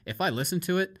now, if I listen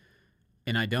to it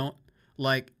and I don't,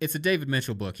 it's a David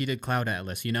Mitchell book. He did Cloud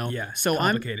Atlas, Yeah, so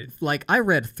complicated. I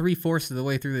read 3/4 of the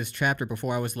way through this chapter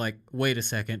before I was like, wait a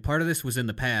second, part of this was in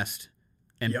the past.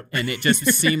 And and it just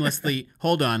seamlessly,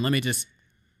 hold on, let me just,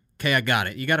 okay, I got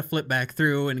it. You got to flip back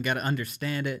through and got to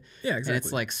understand it. Yeah,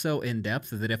 exactly. And it's so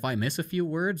in-depth that if I miss a few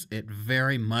words, it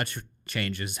very much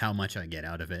changes how much I get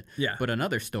out of it. Yeah. But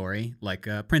another story, like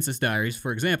Princess Diaries,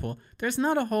 for example, there's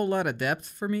not a whole lot of depth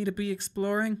for me to be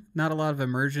exploring. Not a lot of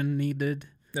immersion needed.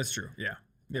 That's true. Yeah.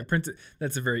 Yeah, print.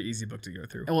 That's a very easy book to go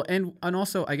through. Well, and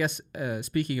also, I guess,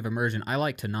 speaking of immersion, I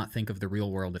like to not think of the real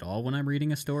world at all when I'm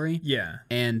reading a story. Yeah.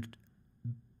 And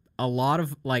a lot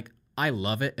of, like, I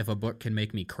love it if a book can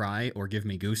make me cry or give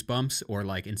me goosebumps or,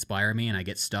 like, inspire me and I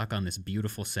get stuck on this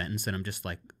beautiful sentence and I'm just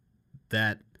like,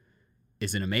 that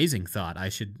is an amazing thought. I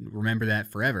should remember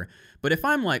that forever. But if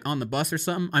I'm, like, on the bus or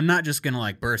something, I'm not just going to,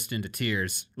 like, burst into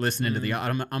tears listening to the...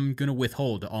 I'm going to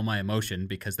withhold all my emotion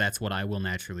because that's what I will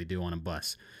naturally do on a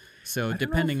bus. So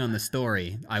depending on the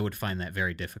story, I would find that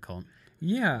very difficult.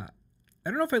 Yeah. I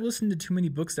don't know if I listened to too many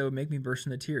books that would make me burst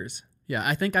into tears. Yeah,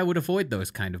 I think I would avoid those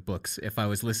kind of books if I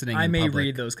was listening in public. public.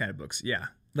 Read those kind of books, yeah.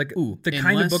 Like, the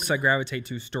kind of books I gravitate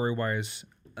to story-wise,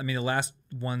 I mean, the last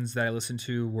ones that I listened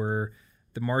to were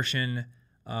The Martian,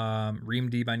 Ream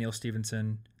D by Neil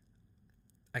Stephenson.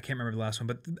 I can't remember the last one,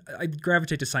 but I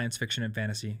gravitate to science fiction and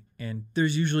fantasy, and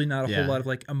there's usually not a whole lot of,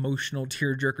 like, emotional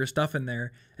tearjerker stuff in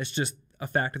there. It's just a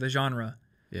fact of the genre.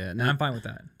 Yeah, and I'm fine with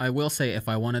that. I will say if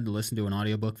I wanted to listen to an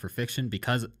audiobook for fiction,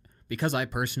 because I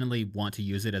personally want to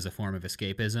use it as a form of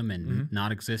escapism and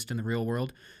not exist in the real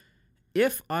world,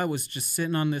 if I was just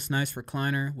sitting on this nice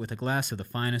recliner with a glass of the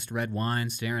finest red wine,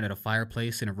 staring at a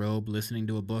fireplace in a robe, listening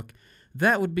to a book,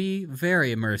 that would be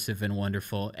very immersive and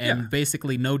wonderful, and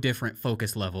basically no different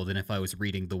focus level than if I was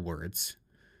reading the words.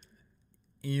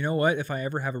 You know what? If I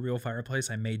ever have a real fireplace,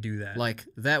 I may do that. Like,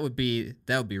 that would be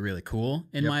really cool,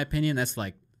 in my opinion. That's,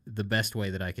 like, the best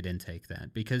way that I could intake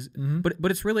that. Because, but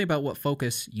it's really about what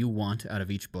focus you want out of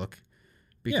each book.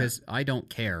 Because I don't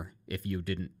care if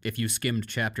you skimmed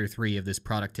chapter 3 of this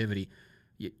productivity.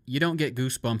 You don't get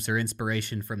goosebumps or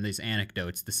inspiration from these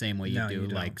anecdotes the same way you do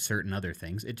like certain other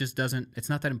things. It just doesn't, it's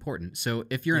not that important. So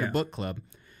if you're in a book club,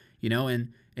 you know, and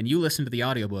you listen to the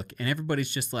audiobook and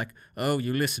everybody's just like, oh,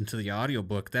 you listen to the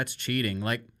audiobook, that's cheating.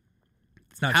 Like,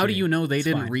 it's not how cheating. Do you know they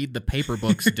didn't read the paper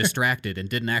books distracted and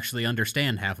didn't actually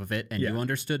understand half of it and you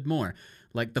understood more?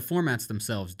 Like, the formats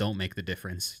themselves don't make the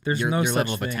difference. There's no your such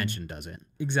level of thing. attention does it.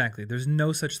 Exactly. There's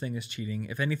no such thing as cheating.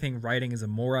 If anything, writing is a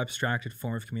more abstracted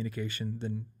form of communication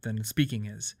than speaking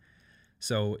is.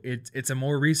 So it's a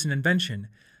more recent invention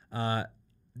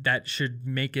that should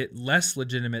make it less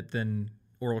legitimate than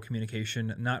oral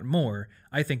communication, not more.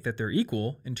 I think that they're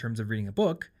equal in terms of reading a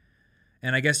book.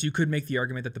 And I guess you could make the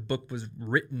argument that the book was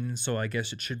written, so I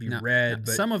guess it should be read.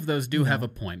 But some of those do have a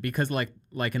point, because like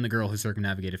in The Girl Who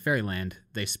Circumnavigated Fairyland,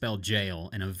 they spell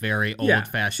jail in a very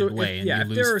old-fashioned way, and you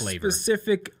lose there are flavor.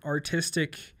 Specific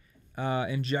artistic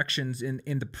injections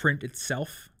in the print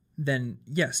itself, then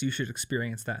yes, you should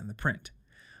experience that in the print.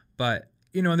 But,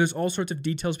 you know, there's all sorts of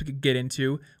details we could get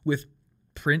into. With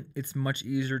print, it's much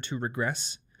easier to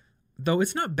regress. Though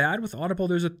it's not bad with Audible.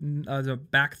 There's a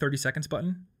back 30 seconds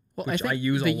button. Well, I think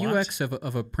the UX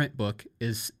of a print book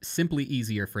is simply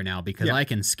easier for now, because I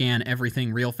can scan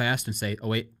everything real fast and say, oh,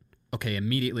 wait, okay,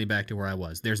 immediately back to where I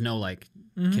was. There's no, like,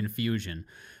 confusion.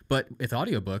 But with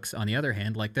audiobooks, on the other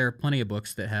hand, like, there are plenty of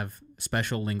books that have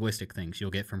special linguistic things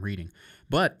you'll get from reading.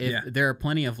 But there are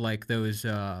plenty of, like, those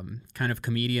kind of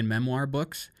comedian memoir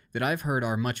books that I've heard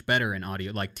are much better in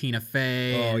audio, like Tina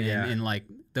Fey and like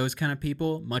those kind of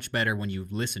people, much better when you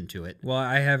listen to it. Well,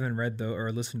 I haven't read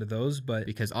or listened to those, but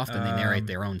because often they narrate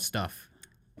their own stuff.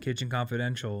 Kitchen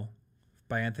Confidential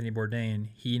by Anthony Bourdain,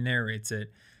 he narrates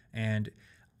it, and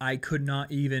I could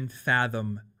not even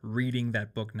fathom reading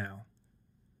that book now.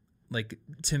 Like,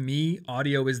 to me,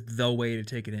 audio is the way to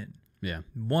take it in. Yeah.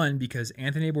 One, because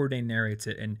Anthony Bourdain narrates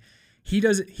it, and he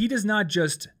does not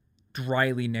just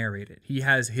dryly narrate it. He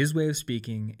has his way of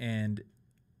speaking, and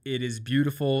it is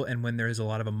beautiful. And when there's a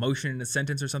lot of emotion in a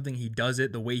sentence or something, he does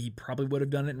it the way he probably would have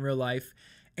done it in real life.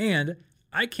 And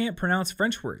I can't pronounce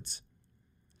French words,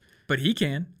 but he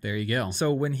can. There you go.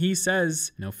 So when he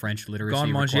says no French literacy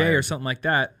 "Gon manger" required or something like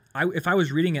that, if I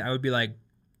was reading it, I would be like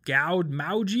 "Gaud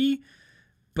Mauji,"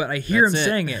 but I hear him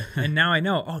saying it, and now I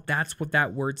know. Oh, that's what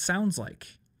that word sounds like.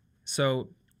 So,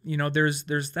 you know, there's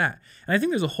that. And I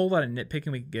think there's a whole lot of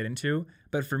nitpicking we could get into.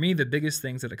 But for me, the biggest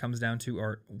things that it comes down to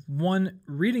are, one,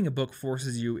 reading a book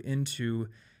forces you into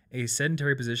a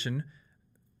sedentary position.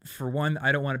 For one,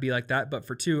 I don't want to be like that. But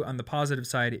for two, on the positive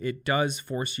side, it does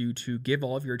force you to give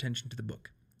all of your attention to the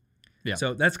book. Yeah.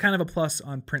 So that's kind of a plus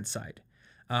on print side.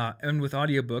 And with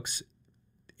audiobooks,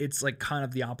 it's like kind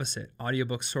of the opposite.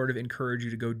 Audiobooks sort of encourage you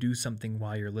to go do something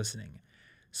while you're listening.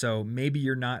 So maybe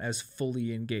you're not as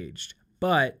fully engaged.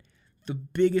 But the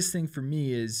biggest thing for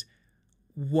me is,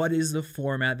 what is the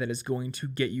format that is going to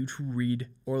get you to read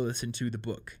or listen to the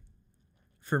book?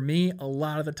 For me, a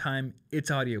lot of the time, it's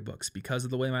audiobooks because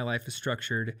of the way my life is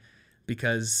structured,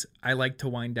 because I like to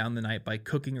wind down the night by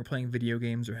cooking or playing video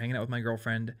games or hanging out with my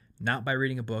girlfriend, not by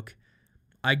reading a book.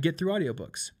 I get through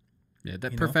audiobooks. Yeah,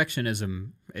 that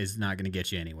perfectionism is not going to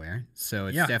get you anywhere. So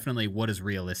it's definitely what is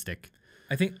realistic.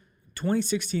 I think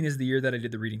 2016 is the year that I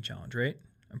did the reading challenge, right?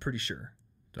 I'm pretty sure.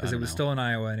 Because it was still in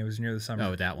Iowa and it was near the summer.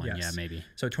 Oh, that one. Yes. Yeah, maybe.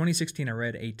 So 2016, I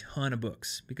read a ton of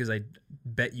books because I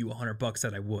bet you $100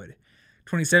 that I would.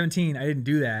 2017, I didn't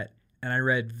do that, and I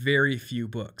read very few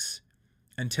books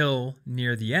until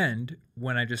near the end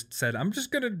when I just said, I'm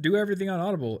just going to do everything on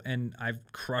Audible, and I've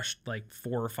crushed like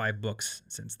 4 or 5 books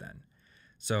since then.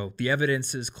 So the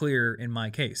evidence is clear in my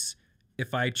case.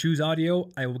 If I choose audio,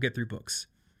 I will get through books.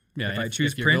 Yeah, if I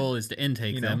choose your print, goal is to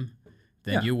intake them,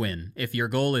 then you win. If your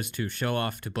goal is to show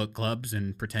off to book clubs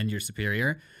and pretend you're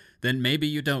superior, then maybe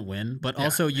you don't win, but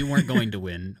also you weren't going to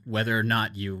win whether or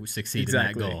not you succeed in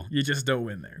that goal. You just don't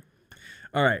win there.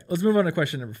 All right, let's move on to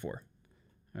question number 4.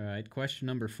 All right, question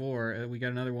number 4. We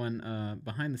got another one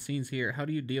behind the scenes here. How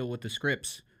do you deal with the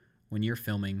scripts when you're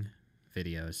filming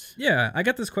videos? Yeah, I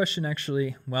got this question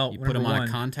actually. Well, you put them on a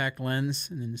contact lens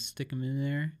and then stick them in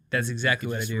there. That's exactly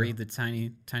what I do. Read the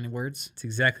tiny words. It's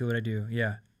exactly what I do.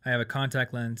 Yeah, I have a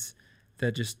contact lens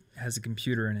that just has a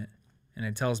computer in it, and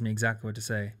it tells me exactly what to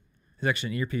say. There's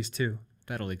actually an earpiece too.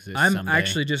 That'll exist. I'm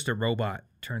actually just a robot,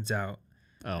 turns out.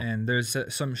 Oh, and there's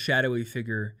some shadowy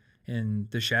figure in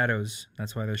the shadows.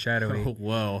 That's why they're shadowy. Oh,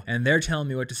 whoa! And they're telling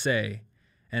me what to say.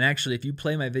 And actually, if you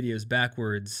play my videos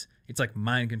backwards, it's like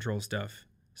mind control stuff.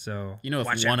 So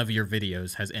if one of your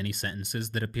videos has any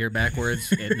sentences that appear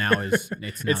backwards,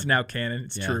 it's now canon.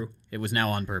 It's true. It was now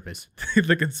on purpose.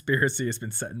 The conspiracy has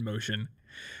been set in motion.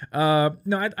 No,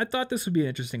 I thought this would be an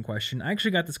interesting question. I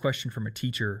actually got this question from a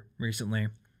teacher recently,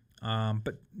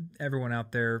 but everyone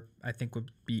out there, I think, would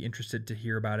be interested to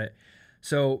hear about it.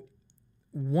 So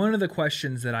one of the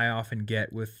questions that I often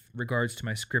get with regards to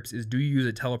my scripts is, do you use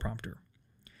a teleprompter?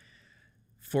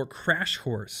 For Crash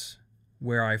Course,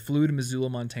 where I flew to Missoula,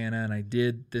 Montana, and I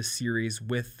did this series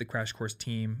with the Crash Course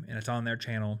team, and it's on their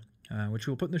channel, which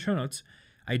we'll put in the show notes,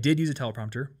 I did use a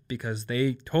teleprompter because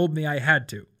they told me I had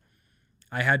to.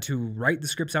 I had to write the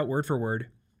scripts out word for word,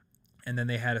 and then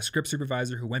they had a script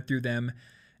supervisor who went through them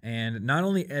and not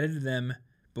only edited them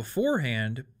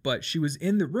beforehand, but she was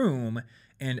in the room,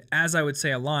 and as I would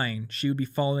say a line, she would be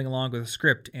following along with the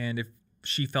script, and if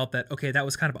she felt that, okay, that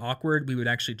was kind of awkward, we would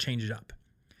actually change it up.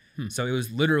 So it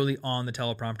was literally on the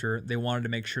teleprompter. They wanted to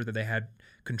make sure that they had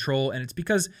control, and it's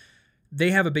because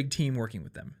they have a big team working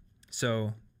with them.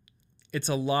 So it's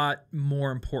a lot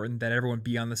more important that everyone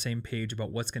be on the same page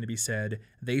about what's going to be said.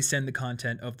 They send the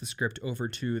content of the script over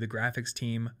to the graphics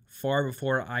team far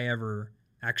before I ever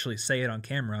actually say it on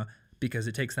camera, because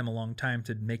it takes them a long time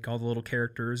to make all the little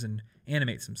characters and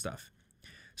animate some stuff.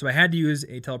 So I had to use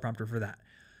a teleprompter for that.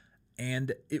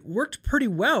 And it worked pretty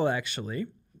well, actually.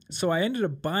 So I ended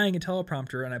up buying a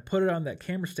teleprompter, and I put it on that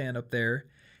camera stand up there,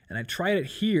 and I tried it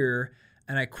here,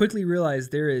 and I quickly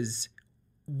realized there is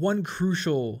one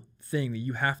crucial thing that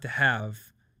you have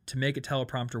to make a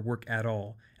teleprompter work at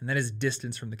all, and that is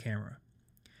distance from the camera.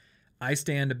 I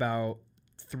stand about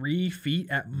 3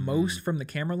 feet at most from the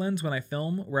camera lens when I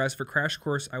film, whereas for Crash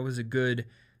Course, I was a good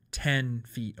 10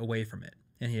 feet away from it,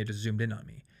 and he had just zoomed in on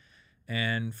me.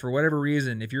 And for whatever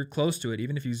reason, if you're close to it,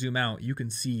 even if you zoom out, you can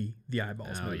see the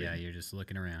eyeballs moving. Yeah, you're just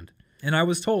looking around. And I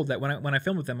was told that when I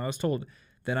filmed with them, I was told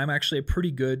that I'm actually a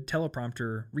pretty good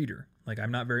teleprompter reader. Like,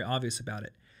 I'm not very obvious about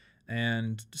it.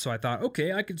 And so I thought,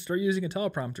 okay, I could start using a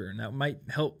teleprompter, and that might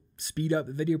help speed up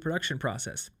the video production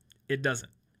process. It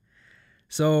doesn't.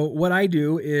 So what I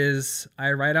do is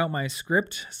I write out my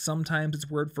script. Sometimes it's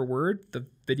word for word. The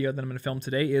video that I'm going to film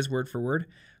today is word for word.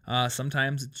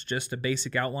 Sometimes it's just a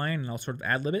basic outline, and I'll sort of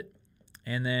ad-lib it.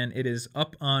 And then it is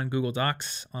up on Google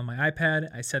Docs on my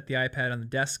iPad. I set the iPad on the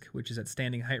desk, which is at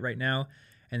standing height right now.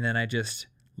 And then I just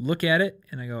look at it,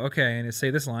 and I go, okay, and I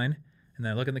say this line. And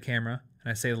then I look in the camera,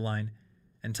 and I say the line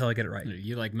until I get it right.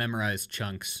 You like memorize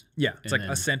chunks. Yeah, it's like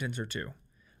a sentence or two.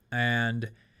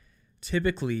 And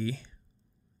typically,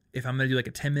 if I'm going to do like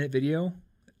a 10-minute video,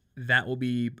 that will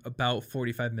be about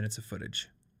 45 minutes of footage.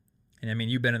 And I mean,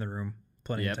 you've been in the room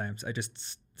plenty of times. I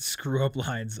just screw up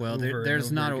lines. Well,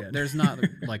 there's not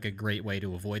like a great way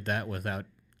to avoid that without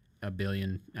a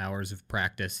billion hours of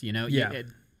practice.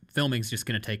 Filming's just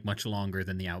going to take much longer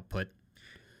than the output.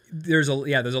 There's a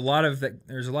lot of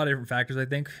different factors, I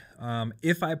think.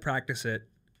 If I practice it,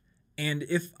 and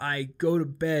if I go to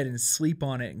bed and sleep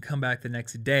on it and come back the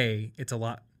next day, it's a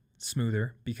lot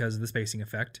smoother because of the spacing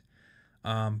effect.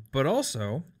 But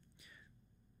also,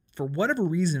 for whatever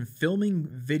reason, filming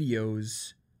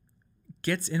videos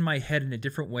gets in my head in a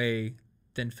different way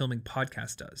than filming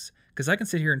podcasts does. Because I can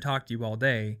sit here and talk to you all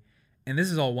day, and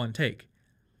this is all one take.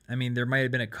 I mean, there might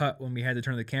have been a cut when we had to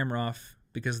turn the camera off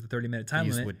because of the 30-minute time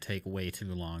These limit. would take way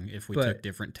too long if we took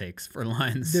different takes for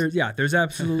lines. There's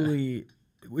absolutely,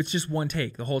 it's just one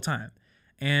take the whole time.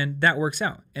 And that works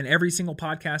out. And every single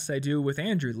podcast I do with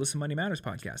Andrew, the Listen Money Matters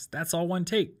podcast, that's all one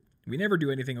take. We never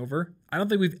do anything over. I don't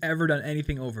think we've ever done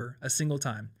anything over a single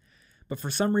time. But for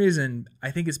some reason,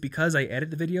 I think it's because I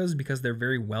edit the videos, because they're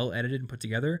very well edited and put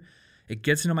together. It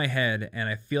gets into my head, and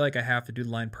I feel like I have to do the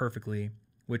line perfectly,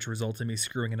 which results in me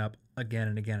screwing it up again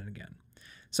and again and again.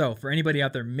 So for anybody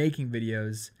out there making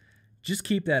videos, just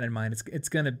keep that in mind. It's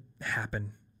going to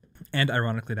happen. And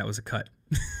ironically, that was a cut.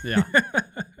 Yeah.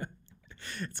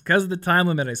 It's because of the time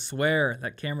limit, I swear.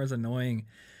 That camera's annoying.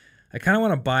 I kind of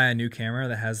want to buy a new camera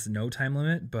that has no time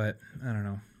limit, but I don't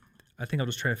know. I think I'll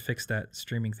just try to fix that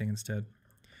streaming thing instead.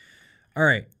 All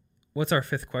right. What's our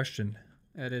fifth question?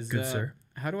 That is, good sir.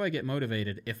 How do I get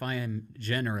motivated if I am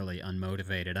generally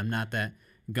unmotivated? I'm not that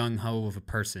gung-ho of a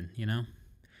person, you know?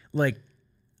 Like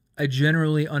a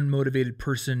generally unmotivated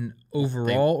person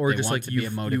overall, or just like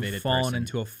you've fallen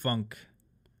into a funk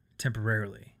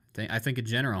temporarily? I think in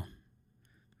general.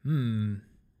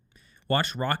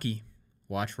 Watch Rocky.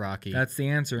 Watch Rocky. That's the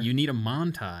answer. You need a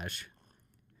montage.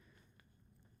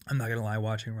 I'm not gonna lie,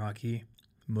 watching Rocky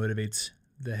motivates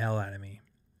the hell out of me.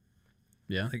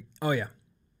 Yeah? Like, oh yeah.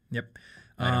 Yep.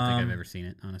 I don't think I've ever seen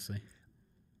it, honestly.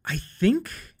 I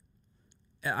think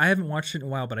I haven't watched it in a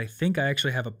while, but I think I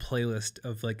actually have a playlist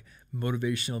of like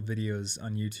motivational videos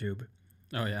on YouTube.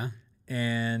 Oh yeah?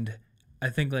 And I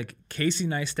think like Casey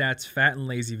Neistat's Fat and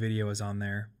Lazy video is on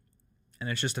there. And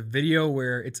it's just a video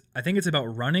where I think it's about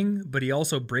running, but he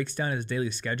also breaks down his daily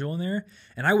schedule in there.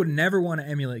 And I would never want to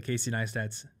emulate Casey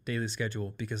Neistat's daily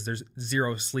schedule because there's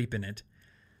zero sleep in it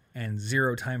and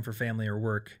zero time for family or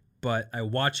work. But I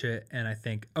watch it and I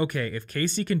think, okay, if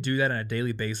Casey can do that on a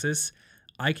daily basis,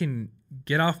 I can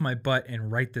get off my butt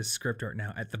and write this script right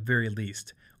now at the very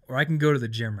least, or I can go to the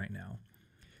gym right now.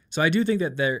 So I do think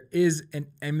that there is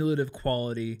an emulative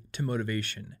quality to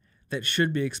motivation that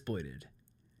should be exploited.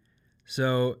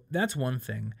 So that's one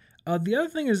thing. The other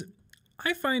thing is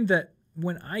I find that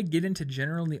when I get into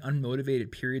generally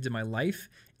unmotivated periods in my life,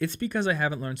 it's because I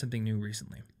haven't learned something new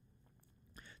recently.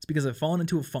 It's because I've fallen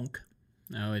into a funk.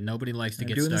 Oh, and nobody likes to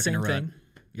get doing stuck in a rut. Thing.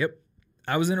 Yep.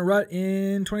 I was in a rut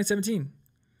in 2017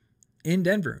 in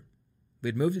Denver.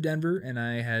 We'd moved to Denver, and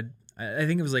I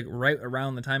think it was like right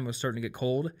around the time it was starting to get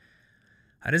cold.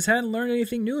 I just hadn't learned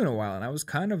anything new in a while, and I was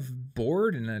kind of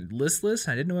bored and listless.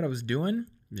 And I didn't know what I was doing.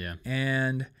 Yeah.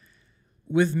 And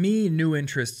with me, new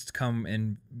interests come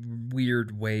in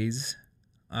weird ways.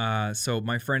 So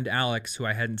my friend Alex, who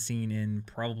I hadn't seen in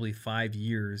probably 5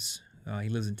 years, he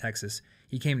lives in Texas.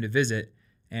 He came to visit,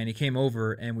 and he came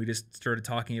over, and we just started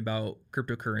talking about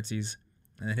cryptocurrencies.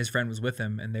 And then his friend was with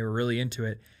him, and they were really into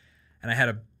it. And I had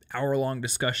an hour-long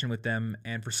discussion with them,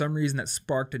 and for some reason that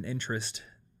sparked an interest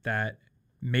that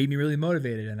made me really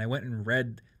motivated. And I went and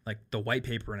read like the white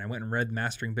paper, and I went and read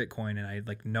Mastering Bitcoin, and I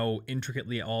like know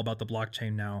intricately all about the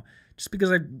blockchain now, just because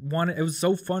it was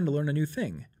so fun to learn a new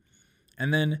thing.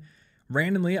 And then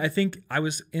randomly, I think I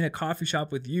was in a coffee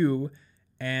shop with you,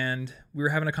 and we were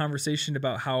having a conversation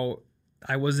about how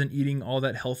I wasn't eating all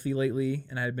that healthy lately,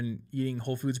 and I had been eating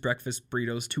Whole Foods breakfast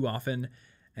burritos too often,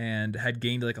 and had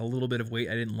gained like a little bit of weight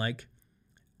I didn't like.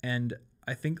 And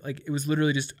I think like it was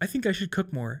literally just, I think I should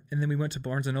cook more. And then we went to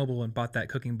Barnes & Noble and bought that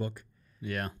cooking book.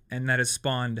 Yeah. And that has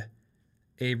spawned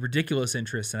a ridiculous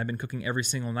interest. And I've been cooking every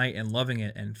single night and loving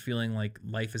it and feeling like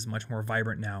life is much more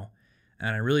vibrant now. And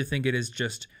I really think it is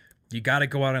just, you got to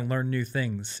go out and learn new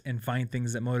things and find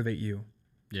things that motivate you.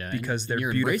 Yeah. Because they're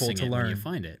you're beautiful embracing to it learn. When you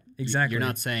find it. Exactly. You're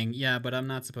not saying, yeah, but I'm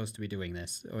not supposed to be doing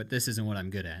this, or this isn't what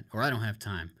I'm good at, or I don't have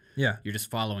time. Yeah. You're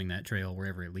just following that trail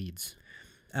wherever it leads.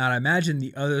 And I imagine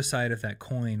the other side of that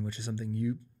coin, which is something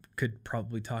you could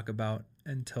probably talk about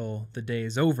until the day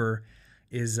is over,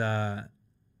 is not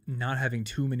having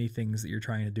too many things that you're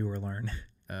trying to do or learn.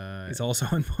 It's also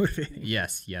unmotivating.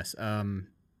 Yes.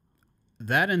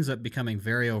 That ends up becoming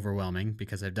very overwhelming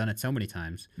because I've done it so many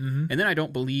times. Mm-hmm. And then I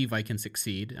don't believe I can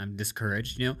succeed. I'm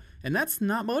discouraged, and that's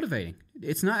not motivating.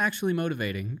 It's not actually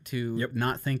motivating to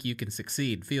not think you can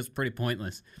succeed. It feels pretty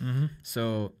pointless. Mm-hmm.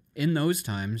 So in those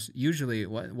times, usually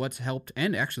what's helped,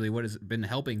 and actually what has been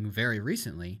helping very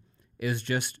recently, is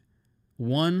just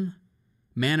one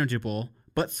manageable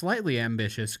but slightly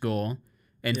ambitious goal.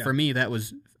 And for me, that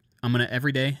was, I'm going to,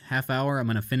 every day, half hour, I'm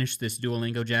going to finish this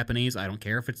Duolingo Japanese. I don't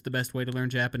care if it's the best way to learn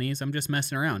Japanese. I'm just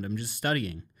messing around. I'm just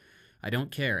studying. I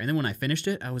don't care. And then when I finished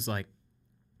it, I was like,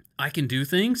 I can do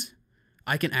things.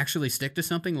 I can actually stick to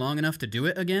something long enough to do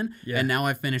it again. Yeah. And now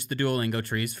I've finished the Duolingo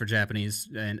trees for Japanese,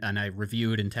 and I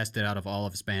reviewed and tested out of all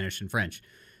of Spanish and French.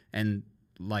 And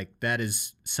like, that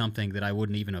is something that I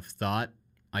wouldn't even have thought.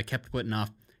 I kept putting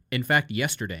off. In fact,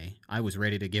 yesterday, I was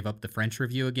ready to give up the French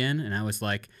review again, and I was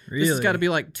like, this has got to be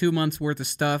like 2 months worth of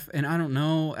stuff, and I don't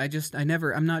know.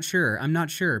 I'm not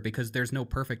sure, because there's no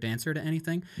perfect answer to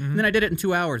anything. Mm-hmm. And then I did it in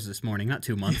 2 hours this morning, not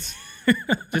 2 months,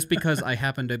 just because I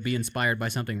happened to be inspired by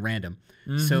something random.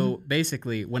 Mm-hmm. So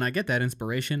basically, when I get that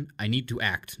inspiration, I need to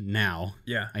act now.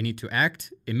 Yeah. I need to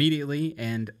act immediately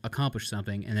and accomplish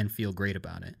something and then feel great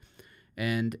about it.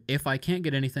 And if I can't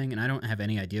get anything and I don't have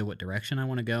any idea what direction I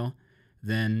want to go,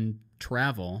 then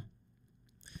travel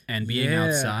and being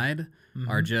outside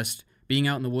are just being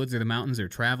out in the woods or the mountains or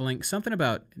traveling. Something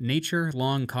about nature,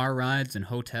 long car rides, and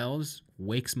hotels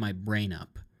wakes my brain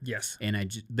up. Yes. And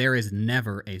there's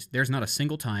not a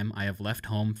single time I have left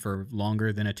home for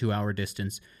longer than a 2-hour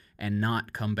distance and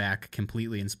not come back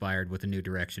completely inspired with a new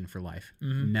direction for life.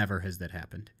 Mm-hmm. Never has that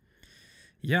happened.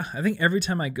 Yeah, I think every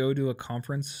time I go to a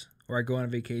conference or I go on a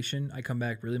vacation, I come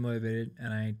back really motivated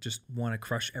and I just want to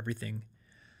crush everything.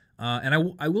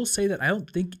 And I will say that I don't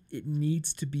think it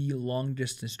needs to be long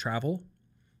distance travel.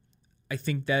 I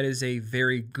think that is a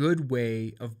very good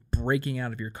way of breaking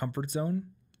out of your comfort zone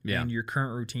and your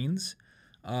current routines.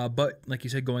 But like you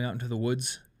said, going out into the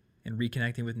woods and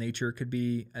reconnecting with nature could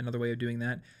be another way of doing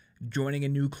that. Joining a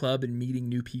new club and meeting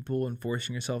new people and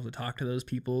forcing yourself to talk to those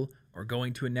people, or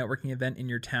going to a networking event in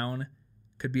your town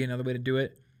could be another way to do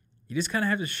it. You just kind of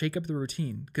have to shake up the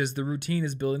routine, because the routine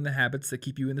is building the habits that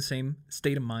keep you in the same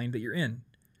state of mind that you're in.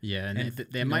 Yeah, and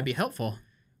it might be helpful,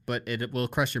 but it will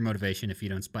crush your motivation if you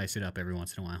don't spice it up every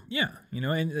once in a while. Yeah,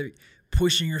 and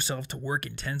pushing yourself to work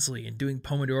intensely and doing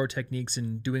Pomodoro techniques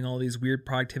and doing all these weird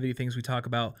productivity things we talk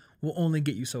about will only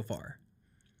get you so far.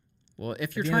 Well,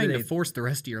 if you're trying to force the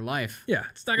rest of your life,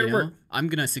 it's not going to work. I'm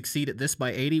going to succeed at this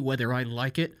by 80, whether I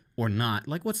like it or not.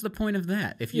 Like, what's the point of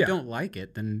that? If you don't like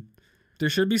it, then... There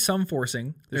should be some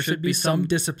forcing. There should be some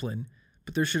discipline.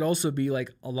 But there should also be like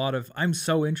a lot of, I'm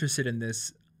so interested in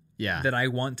this that I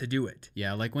want to do it.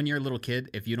 Yeah, like when you're a little kid,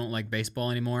 if you don't like baseball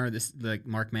anymore, this, like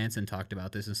Mark Manson talked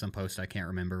about this in some post I can't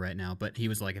remember right now, but he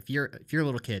was like, if you're a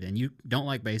little kid and you don't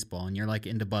like baseball and you're like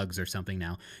into bugs or something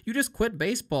now, you just quit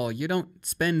baseball. You don't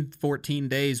spend 14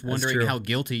 days wondering how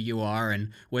guilty you are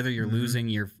and whether you're losing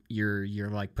your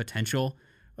like potential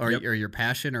or your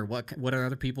passion or what are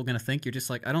other people going to think. You're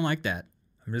just like, I don't like that.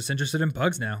 I'm just interested in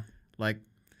bugs now. Like,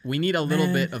 we need a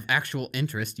little bit of actual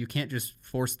interest. You can't just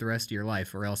force the rest of your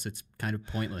life, or else it's kind of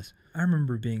pointless. I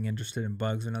remember being interested in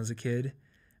bugs when I was a kid.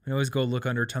 We always go look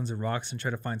under tons of rocks and try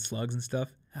to find slugs and stuff.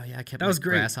 Oh yeah, I kept that was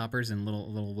great. Grasshoppers and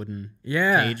little wooden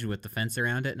cage with the fence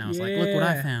around it, and I was like, look what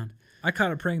I found. I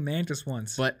caught a praying mantis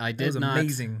once. But I did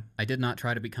amazing. I did not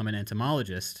try to become an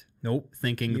entomologist. Nope.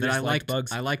 Thinking that I liked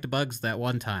bugs. I liked bugs that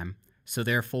one time. So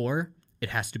therefore, it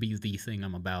has to be the thing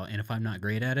I'm about. And if I'm not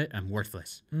great at it, I'm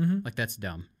worthless. Mm-hmm. Like, that's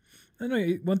dumb. I know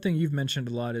one thing you've mentioned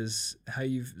a lot is how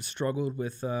you've struggled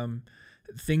with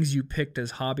things you picked as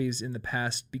hobbies in the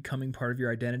past becoming part of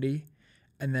your identity.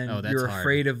 And then you're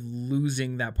afraid of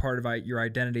losing that part of your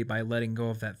identity by letting go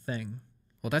of that thing.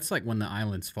 Well, that's like when the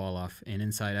islands fall off in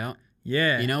Inside Out.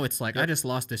 Yeah. You know, it's like I just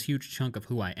lost this huge chunk of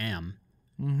who I am.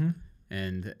 Mm-hmm.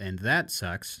 And that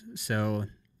sucks. So...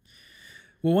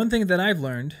 Well, one thing that I've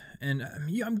learned, and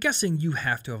I'm guessing you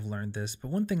have to have learned this, but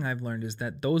one thing I've learned is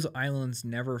that those islands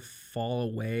never fall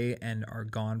away and are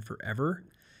gone forever.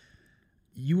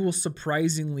 You will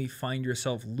surprisingly find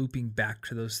yourself looping back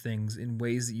to those things in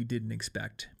ways that you didn't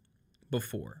expect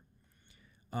before.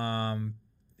 When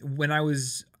I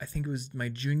think it was my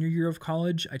junior year of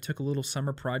college, I took a little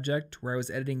summer project where I was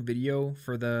editing video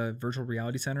for the virtual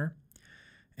reality center.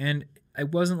 And I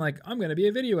wasn't like, I'm going to be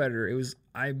a video editor. It was,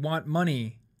 I want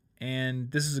money,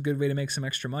 and this is a good way to make some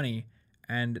extra money.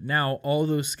 And now all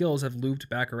those skills have looped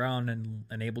back around and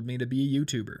enabled me to be a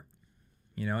YouTuber.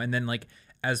 You know, and then like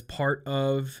as part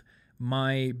of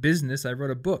my business, I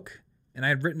wrote a book. And I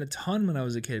had written a ton when I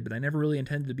was a kid, but I never really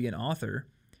intended to be an author.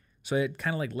 So I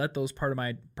kind of like let those parts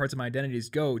of my identities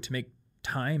go to make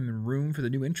time and room for the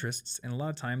new interests. And a lot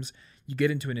of times you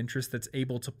get into an interest that's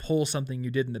able to pull something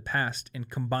you did in the past and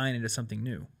combine it into something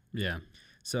new. Yeah.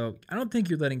 So I don't think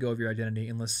you're letting go of your identity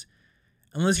unless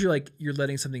you're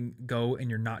letting something go and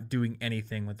you're not doing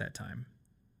anything with that time.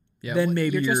 Yeah. Then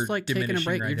maybe you're just like taking a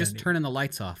break. You're just turning the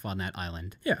lights off on that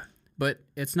island. Yeah. But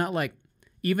it's not like,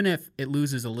 even if it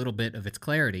loses a little bit of its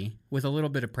clarity, with a little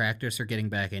bit of practice or getting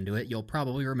back into it, you'll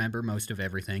probably remember most of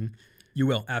everything. You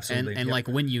will, absolutely. And like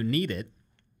when you need it,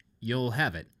 you'll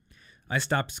have it. I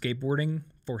stopped skateboarding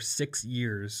for 6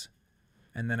 years,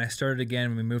 and then I started again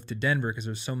when we moved to Denver because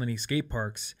there's so many skate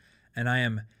parks, and I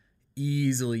am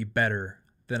easily better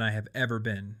than I have ever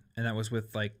been. And that was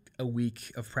with like a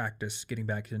week of practice getting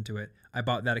back into it. I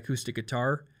bought that acoustic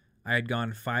guitar. I had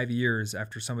gone 5 years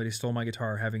after somebody stole my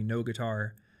guitar, having no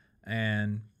guitar.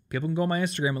 And people can go on my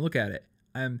Instagram and look at it.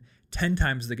 I'm 10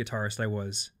 times the guitarist I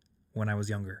was when I was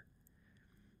younger.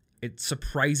 It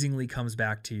surprisingly comes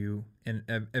back to you in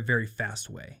a very fast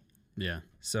way. Yeah.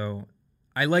 So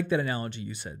I like that analogy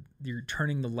you said. You're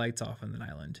turning the lights off on an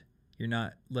island. You're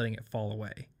not letting it fall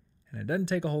away. And it doesn't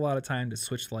take a whole lot of time to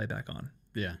switch the light back on.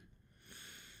 Yeah.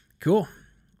 Cool.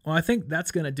 Well, I think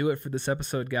that's going to do it for this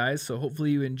episode, guys. So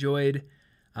hopefully you enjoyed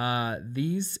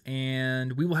these.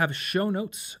 And we will have show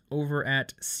notes over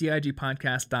at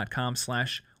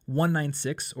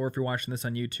cigpodcast.com/196. Or if you're watching this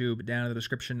on YouTube, down in the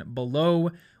description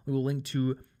below, we will link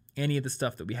to any of the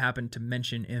stuff that we happen to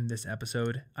mention in this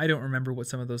episode. I don't remember what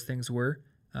some of those things were,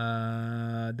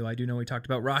 though I do know we talked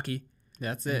about Rocky.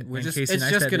 That's it. It's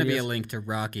just going to be a link to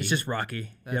Rocky. It's just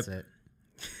Rocky. That's it.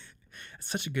 It's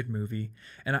such a good movie.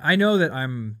 And I know that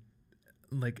I'm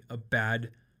like a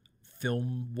bad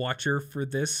film watcher for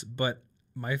this, but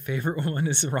my favorite one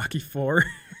is Rocky 4.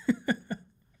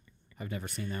 I've never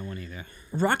seen that one either.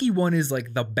 Rocky 1 is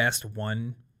like the best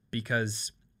one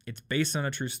because it's based on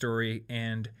a true story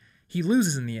and he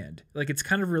loses in the end. Like it's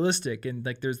kind of realistic and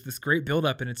like there's this great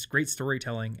buildup and it's great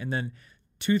storytelling. And then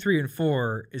 2, 3, and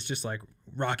 4 is just like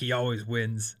Rocky always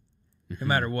wins no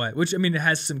matter what. Which, I mean, it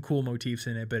has some cool motifs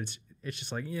in it, but it's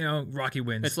just like, you know, Rocky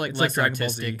wins. It's like less Dragon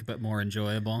artistic, Ball Z, but more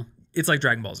enjoyable. It's like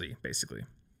Dragon Ball Z, basically.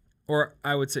 Or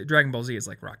I would say Dragon Ball Z is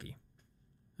like Rocky.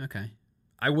 Okay.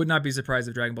 I would not be surprised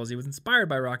if Dragon Ball Z was inspired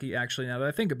by Rocky, actually, now that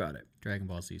I think about it. Dragon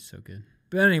Ball Z is so good.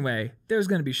 But anyway, there's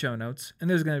going to be show notes, and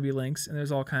there's going to be links, and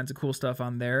there's all kinds of cool stuff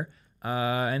on there.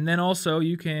 And then also,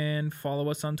 you can follow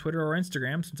us on Twitter or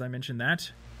Instagram, since I mentioned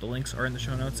that. The links are in the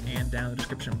show notes and down in the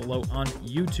description below on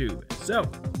YouTube. So,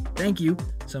 thank you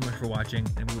so much for watching,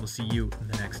 and we will see you in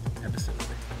the next episode.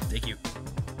 Thank you.